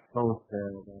have closed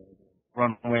the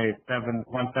runway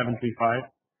 1735,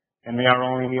 and we are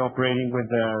only operating with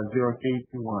the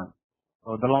 0321,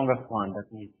 so the longest one that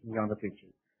we see on the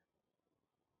picture.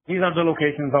 These are the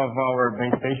locations of our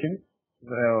base stations.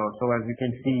 So as you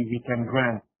can see, we can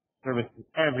grant service to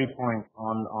every point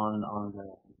on the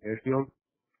airfield.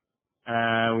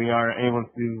 We are able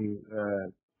to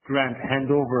grant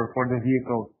handover for the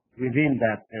vehicle within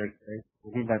that airspace,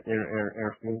 within that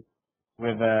airfield,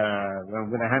 with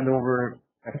a handover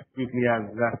as quickly as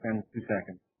less than 2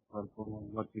 seconds. From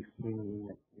what you see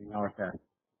in our test.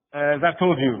 As I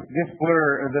told you, this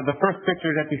were the first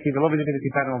picture that you see, the low visibility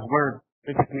panels were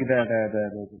basically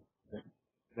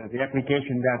the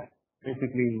application that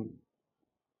basically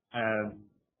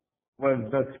was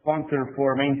the sponsor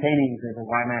for maintaining the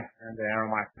WiMAX and the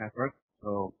AeroMACS network.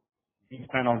 So these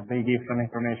panels, they give some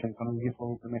information, some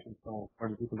useful information for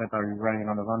the people that are running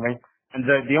on the runway. And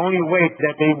the only way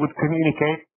that they would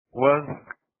communicate was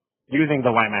using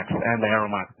the WiMAX and the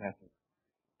AeroMACS network.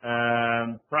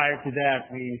 Prior to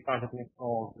that, we started to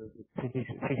install the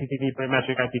CCTV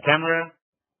parametric IP camera.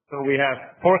 So we have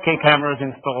 4K cameras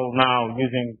installed now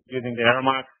using the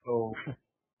AeroMACS. So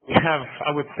we have,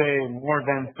 I would say, more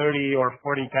than 30 or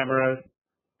 40 cameras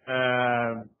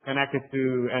connected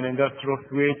to an industrial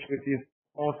switch, which is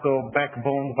also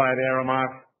backboned by the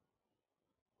AeroMACS.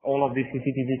 All of these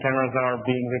CCTV cameras are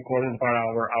being recorded by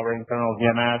our internal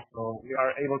VMS, so we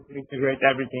are able to integrate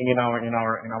everything in our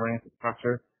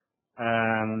infrastructure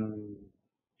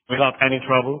without any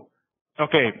trouble.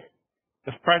 Okay,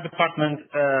 the fire department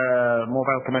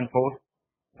mobile command post.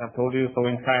 I told you. So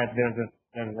inside there's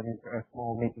a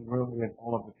small meeting room with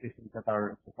all of the systems that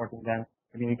are supporting them.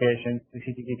 Communication,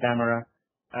 CCTV camera,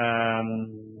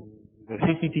 the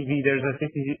CCTV. There's a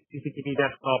CCTV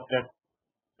desktop that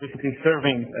basically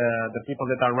serving the people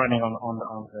that are running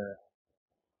on the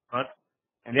front,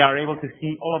 and they are able to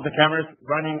see all of the cameras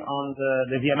running on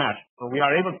the VMS. So we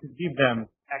are able to give them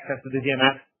access to the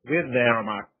VMS with the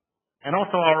AeroMACS, and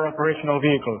also our operational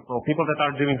vehicles. So people that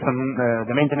are doing some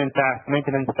the maintenance tasks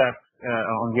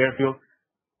on the airfield.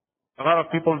 A lot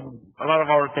of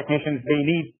our technicians, they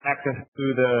need access to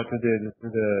the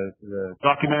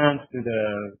documents, to the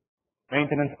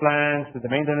maintenance plans, to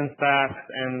the maintenance tasks,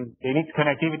 and they need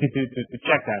connectivity to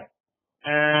check that.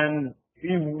 And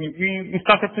we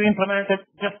started to implement it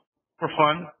just for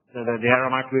fun, the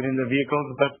AeroMACS within the vehicles,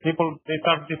 but people, they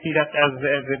started to see that as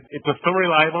it was so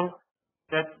reliable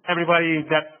that everybody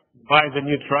that buys a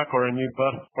new truck or a new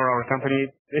bus for our company,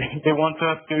 they want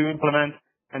us to implement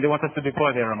and they want us to deploy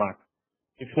the AeroMACS.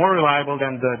 It's more reliable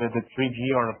than the 3G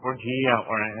or the 4G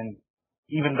and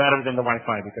even better than the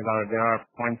Wi-Fi, because there are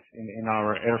points in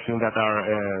our airfield that are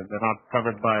they're not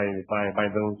covered by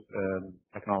those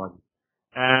technologies.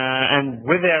 And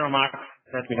with the AeroMACS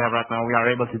that we have right now, we are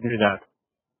able to do that.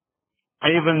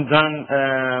 I even done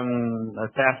a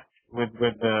test with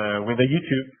the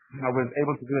YouTube. I was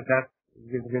able to do a test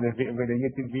with a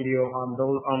YouTube video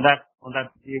on that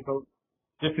vehicle,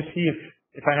 just to see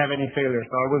if I have any failures.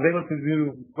 So I was able to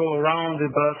go around the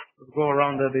bus, go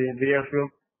around the airfield,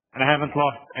 and I haven't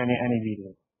lost any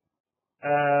videos.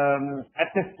 At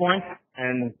this point,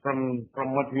 and from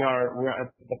what we are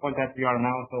at the point that we are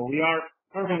now, so we are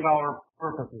serving our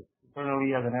purposes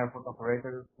internally as an airport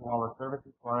operator to our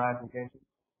services, for our applications.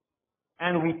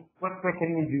 And what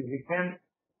can we do?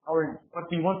 What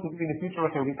we want to do in the future,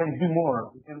 okay, we can do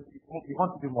more. We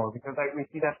want to do more, because we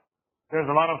see that there's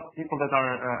a lot of people that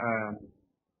are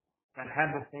that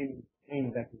have the same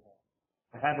things that we have.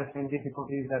 I had the same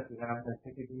difficulties that we have, that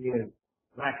typically is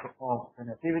lack of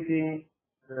connectivity,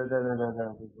 the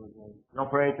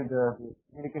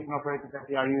communication operators that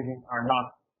we are using are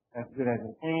not as good as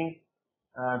we think,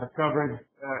 the coverage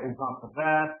is not the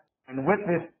best, and with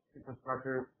this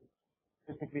infrastructure,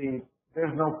 typically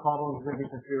there's no problems with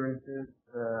interferences,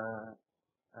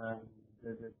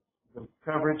 the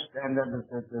coverage and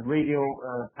the radio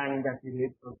timing that we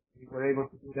did, so we were able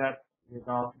to do that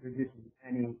without reducing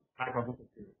any type of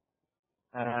interference.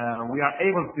 We are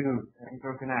able to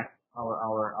interconnect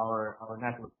our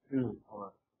network to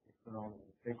our external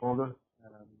stakeholders.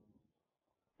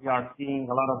 We are seeing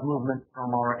a lot of movement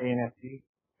from our ANSC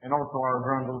and also our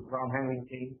ground handling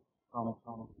team from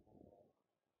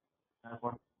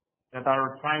airports that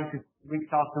are trying to reach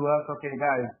out to us. Okay,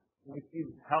 guys, please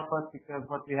help us, because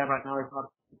what we have right now is not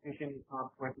sufficient. It's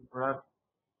not working for us.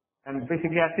 And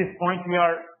basically, at this point, we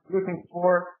are looking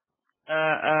for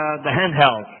the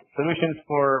handheld solutions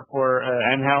for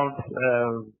handhelds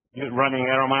running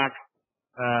AeroMACS,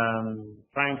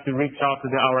 trying to reach out to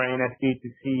our NSP to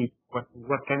see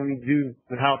what can we do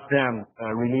to help them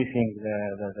releasing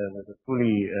the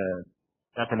fully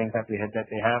data link that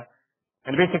they have.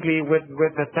 And basically, with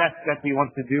the test that we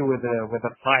want to do with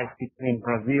the flight between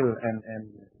Brazil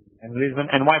and Lisbon,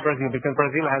 and why Brazil? Because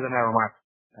Brazil has an AeroMACS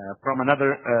from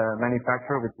another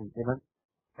manufacturer, which is given.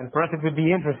 And for us, it would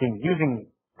be interesting using,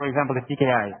 for example, the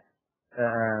TKI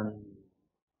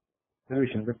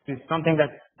solution, which is something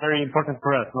that's very important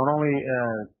for us, not only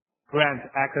grant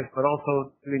access, but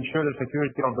also to ensure the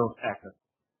security of those access,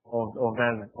 of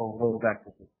those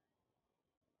accesses.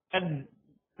 And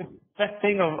the best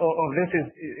thing of this is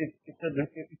it's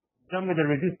done with a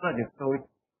reduced budget, so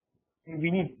we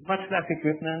need much less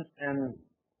equipment, and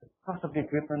the cost of the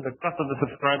equipment, the cost of the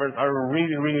subscribers are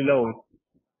really, really low.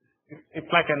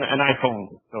 It's like an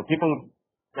iPhone. So people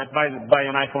that buy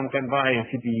an iPhone can buy a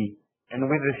CPE, and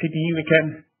with the CPE we can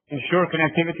ensure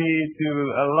connectivity to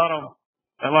a lot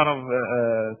of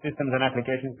systems and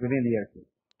applications within the airport.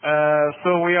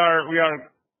 So we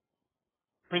are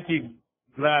pretty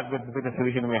glad with the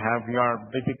solution we have. We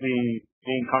are basically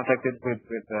being contacted with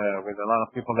a lot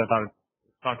of people that are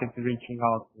starting to reaching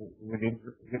out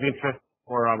with interest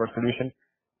for our solution.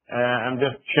 I'm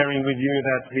just sharing with you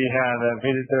that we had a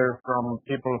visitor from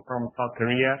people from South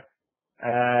Korea,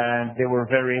 and they were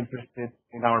very interested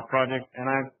in our project. And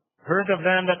I've heard of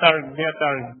them that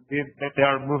they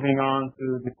are moving on to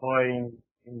deploying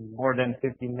in more than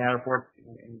 15 airports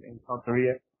in South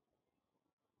Korea.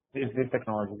 This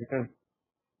technology, because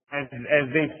as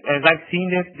I've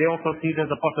seen it, they also see there's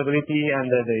a possibility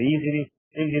and the easiness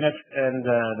and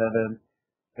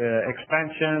the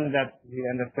expansion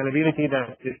and the scalability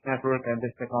that this network and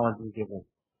this technology gives us.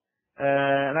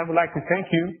 And I would like to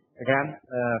thank you again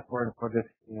for this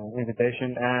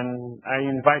invitation, and I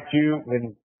invite you,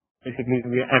 when basically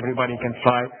everybody can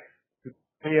fly, to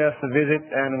pay us a visit,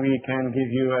 and we can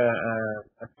give you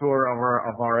a tour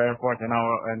of our airport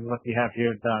and what we have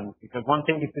here done. Because one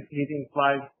thing is to see it in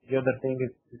flight, the other thing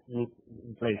is to see it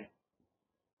in place.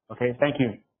 Okay, thank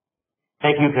you.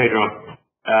 Thank you,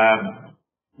 Pedro.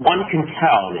 One can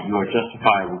tell that you are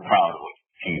justifiably proud of what you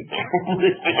achieved in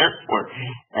this airport.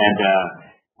 And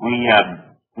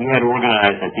we had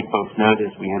organized, I think folks know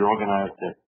this, we had organized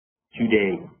a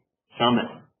 2-day summit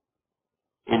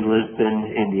in Lisbon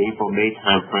in the April-May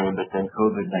timeframe, but then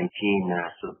COVID-19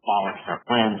 sort of bollocked our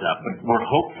plans up. But we're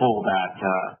hopeful that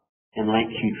in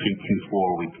late Q3, Q4,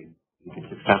 we can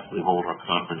successfully hold our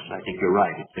conference. I think you're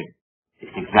right.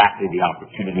 It's exactly the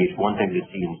opportunity. It's one thing to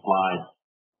see in slides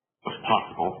what's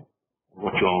possible,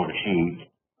 what you all have achieved,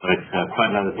 but it's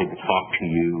quite another thing to talk to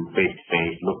you face to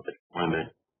face, look at the deployment,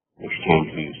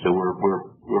 exchange views. So we're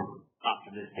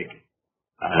optimistic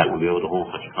that we'll be able to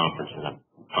hold such a conference, and I'm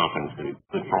confident it's going to be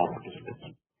good for all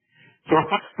participants. So our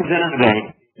first presenter today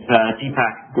is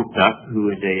Deepak Gupta, who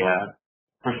is a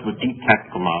person with deep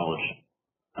technical knowledge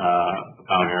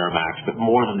about AeroMACS, but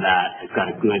more than that, has got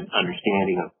a good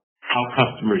understanding of how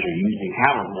customers are using,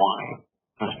 how and why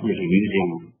customers are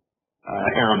using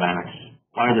AeroMACS,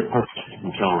 why they're purchasing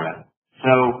from Telrad.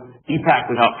 So,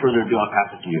 Deepak, without further ado, I'll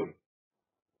pass it to you.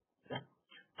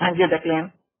 Thank you,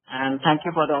 Declan, and thank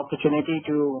you for the opportunity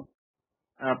to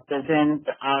present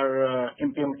our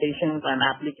implementations and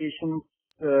applications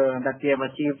that we have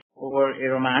achieved over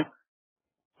AeroMACS.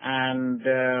 And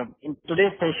in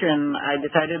today's session, I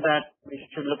decided that we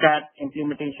should look at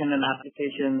implementation and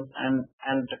applications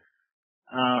and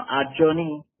our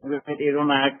journey with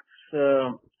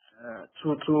AeroMACS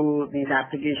through these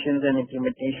applications and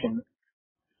implementation.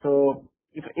 So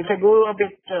if I go a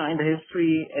bit in the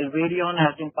history, Elverion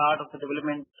has been part of the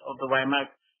development of the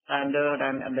WiMAX standard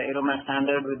and the AeroMACS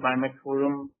standard with WiMAX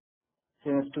Forum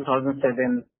since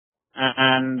 2007.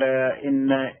 And in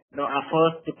our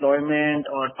first deployment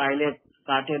or pilot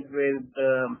started with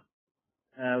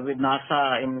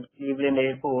NASA in Lisbon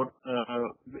Airport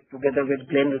together with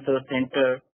Glenn Research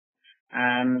Center.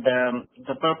 And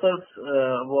the purpose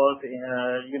was,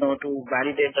 to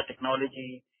validate the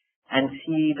technology and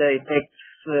see the effects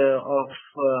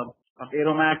of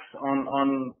AeroMACS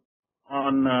on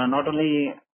not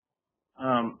only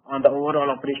on the overall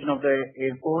operation of the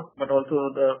airport, but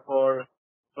also for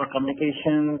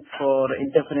communication, for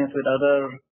interference with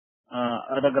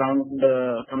other ground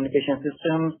communication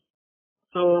systems.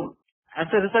 So as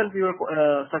a result, we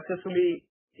were successfully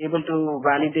able to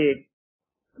validate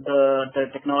the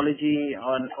technology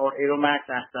or AeroMACS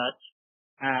as such.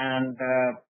 And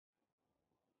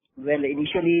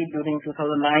initially during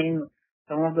 2009,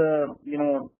 some of the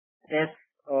tests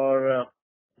or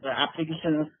the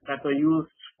applications that were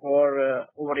used for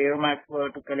over AeroMACS were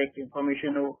to collect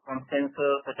information from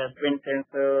sensors such as wind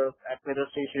sensors at weather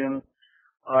stations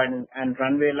and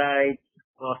runway lights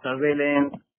for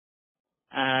surveillance.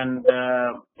 And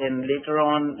then later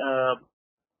on,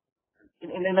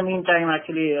 in the meantime,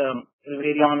 actually,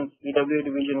 Elvarion's EW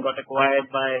division got acquired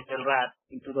by Telrad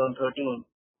in 2013.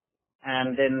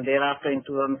 And then thereafter in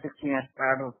 2016, as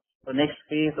part of the next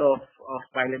phase of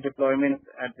pilot deployment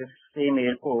at this same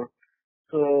airport.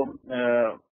 So,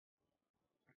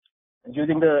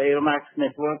 using the AeroMACS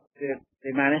network,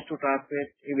 they managed to transmit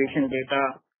aviation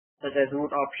data such as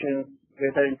route options,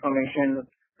 weather information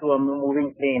to a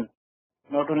moving plane.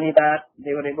 Not only that,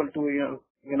 they were able to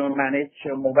manage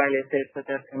mobile assets such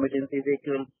as emergency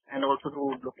vehicles, and also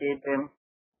to locate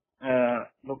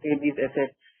these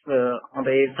assets on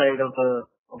the air side of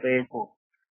the airport.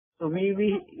 So we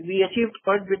achieved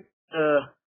quite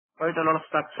a lot of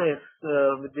success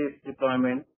with this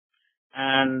deployment,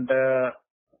 and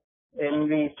then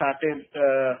we started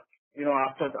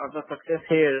after success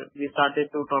here, we started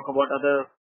to talk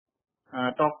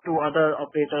to other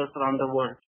operators around the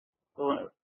world.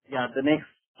 So yeah, the next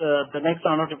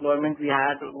round of deployment we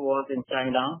had was in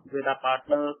China with our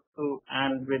partners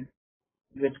and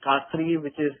with CAR3,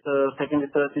 which is the second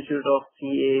research institute of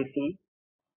CAAC.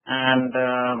 And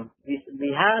we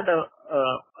had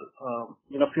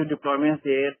a few deployments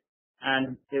there,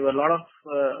 and there were a lot of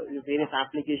various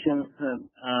applications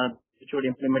which were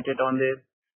implemented on this.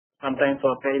 Sometimes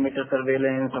for perimeter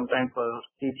surveillance, sometimes for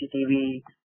CCTV,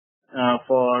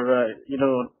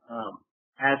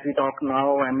 as we talk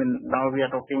now, now we are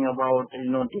talking about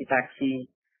D-taxi.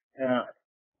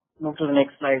 Move to the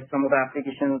next slide. Some of the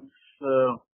applications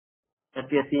that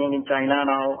we are seeing in China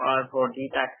now are for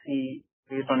D-taxi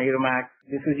based on AeroMACS.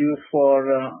 This is used for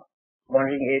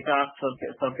monitoring aircraft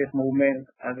surface movement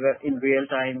as well in real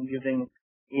time using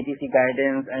ATC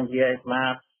guidance and GIS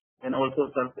maps, and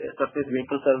also surface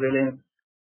vehicle surveillance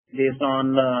based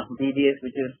on BDS,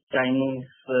 which is Chinese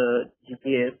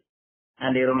GPS,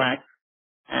 and AeroMACS,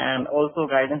 and also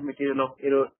guidance material of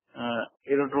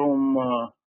aerodrome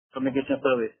communication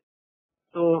service.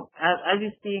 So as we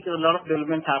speak, a lot of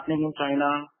developments happening in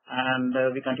China, and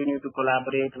we continue to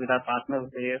collaborate with our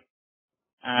partners there,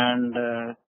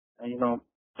 and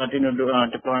continue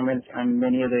deployment and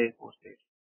many other airports there.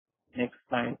 Next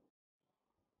slide.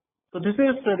 So this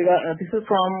is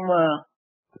from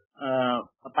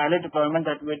a pilot deployment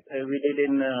that we did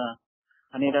in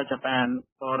Haneda, Japan,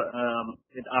 for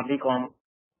with Avicom,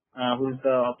 who is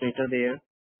the operator there,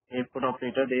 airport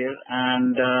operator there,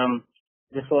 and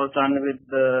this was done with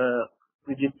the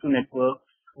Fujitsu Networks,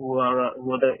 who are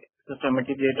the system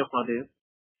integrator for this.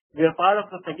 We are part of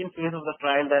the second phase of the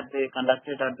trial that they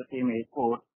conducted at the same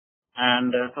airport,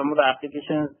 and some of the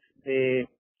applications they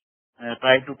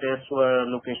tried to test were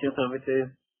location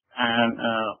services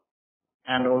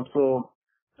and also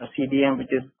CDM,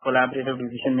 which is collaborative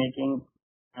decision making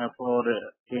for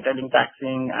data link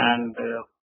taxing and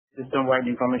system-wide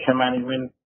information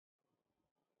management.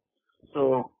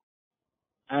 So,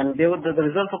 and the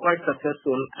results were quite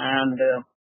successful, and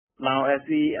now as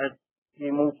we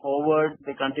move forward,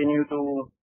 they continue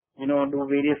to do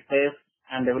various tests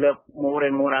and develop more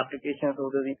and more applications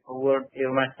over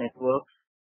AeroMACS networks.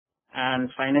 And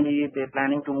finally, they're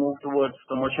planning to move towards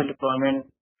commercial deployment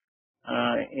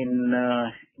in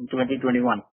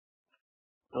 2021.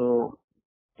 So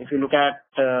if you look at,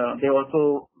 they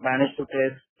also managed to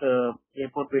test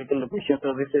airport vehicle location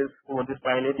services over this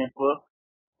pilot network.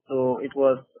 So it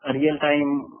was a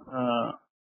real-time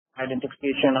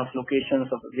identification of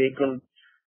locations of vehicles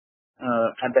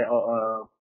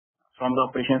from the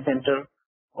operation center.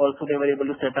 Also, they were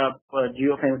able to set up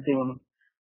geofencing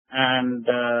and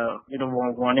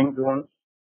warning zones,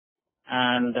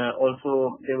 and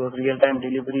also there was real-time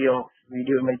delivery of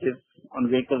video images on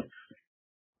vehicles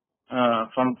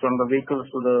from the vehicles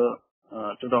to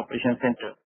the operation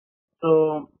center.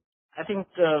 So I think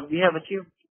we have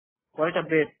achieved quite a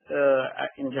bit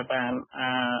in Japan,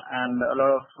 and a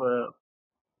lot of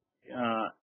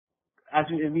as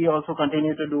we also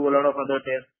continue to do a lot of other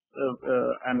tests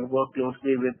and work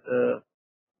closely with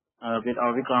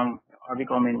Avicom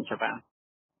in Japan.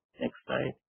 Next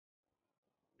slide.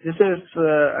 This is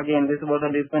again, this was the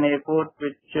Lisbon Airport,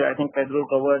 which I think Pedro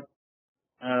covered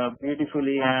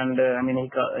beautifully, and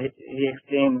he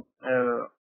explained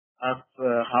us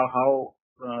how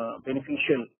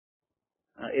beneficial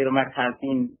AeroMACS has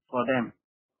been for them.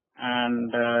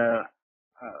 And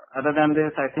other than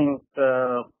this, I think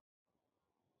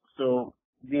so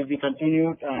we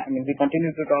continue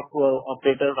to talk to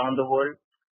operators around the world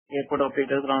airport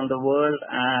operators around the world,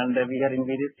 and we are in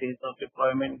various stages of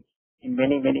deployment in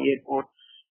many airports.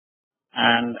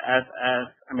 And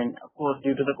of course,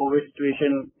 due to the COVID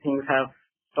situation, things have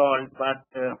stalled, but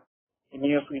in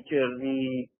near future,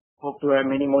 we hope to have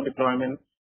many more deployments.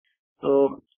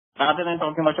 So rather than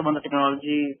talking much about the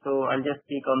technology, so I'll just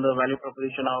speak on the value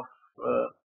proposition of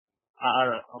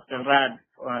Telrad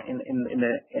in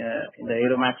the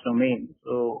AeroMACS domain.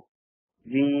 So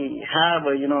we have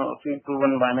a field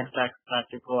proven WiMAX track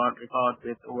record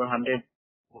with over 100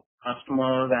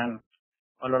 customers, and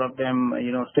a lot of them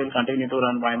still continue to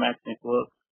run WiMAX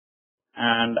networks,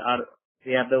 and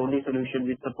we are the only solution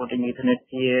with supporting Ethernet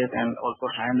CS and also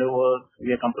handovers. We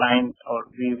are compliant, or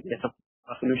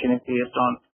our solution is based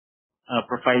on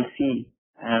Profile C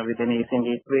with an ASN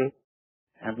gateway.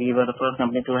 And we were the first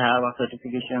company to have our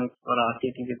certifications for our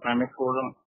RTT with WiMAX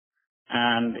Forum.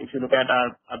 And if you look at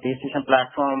our base station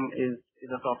platform is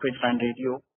a software-defined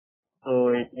radio.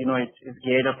 So it's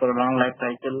geared up for a long life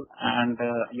cycle, and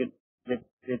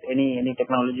with any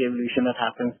technology evolution that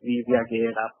happens, we are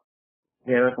geared up.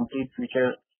 We have a complete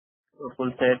feature full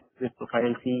set with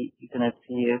Profile C, Ethernet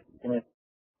CS, Ethernet,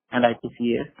 and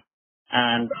IPCS.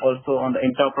 And also on the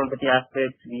interoperability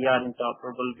aspect, we are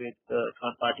interoperable with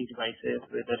third-party devices,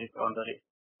 whether it's on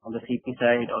the CP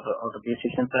side or the base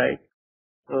station side.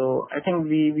 So I think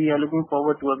we are looking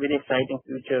forward to a very exciting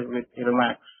future with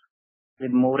AeroMACS,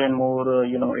 with more and more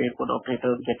airport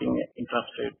operators getting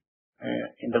interested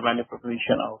in the value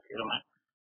proposition of AeroMACS.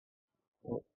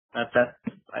 So that's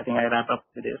I think I wrap up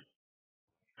with this.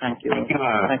 Thank you. Thank you,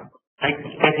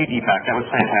 Deepak. That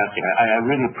was fantastic. I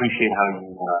really appreciate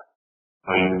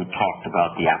how you talked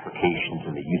about the applications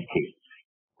and the use cases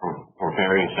for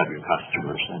various of your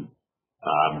customers.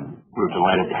 And we're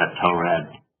delighted to have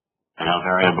Telrad and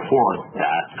Alvarian before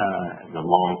that, as a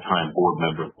long-time board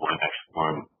member of the WiMAX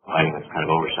Forum, providing us kind of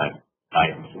oversight,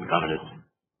 guidance, and governance,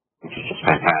 which is just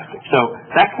fantastic. So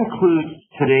that concludes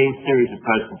today's series of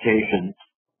presentations.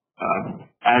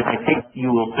 As I think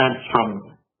you will sense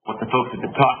from what the folks have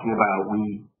been talking about,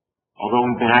 although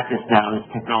we've been at this now, this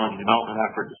technology development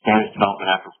effort, the standards development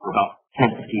effort for about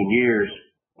 10, 15 years,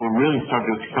 we're really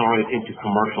starting to accelerate into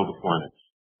commercial deployments.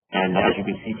 And as you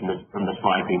can see from the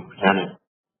slide being presented,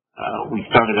 we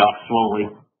started off slowly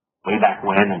way back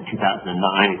when in 2009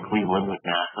 in Cleveland with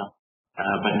NASA.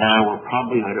 But now we're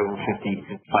probably at over 55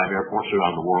 airports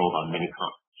around the world on many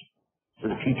continents.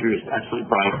 So the future is absolutely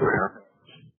bright for airports.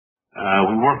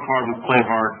 We work hard, we play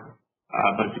hard,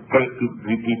 but it's a great group of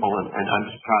people, and I'm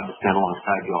just proud to stand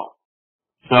alongside you all.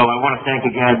 So I want to thank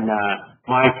again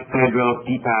Mike, Pedro,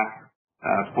 Deepak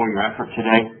for your effort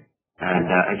today. And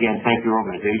again, thank your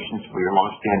organizations for your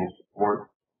long-standing support.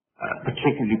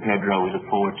 Particularly Pedro, we look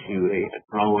forward to a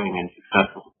growing and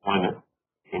successful deployment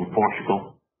in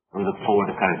Portugal. We look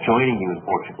forward to kind of joining you in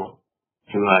Portugal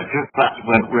to drink a glass of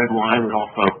red wine, and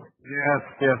also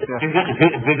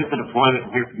visit the deployment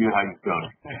and hear from you how you've grown.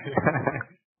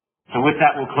 So with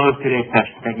that, we'll close today's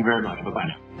session. Thank you very much. Bye-bye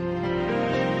now.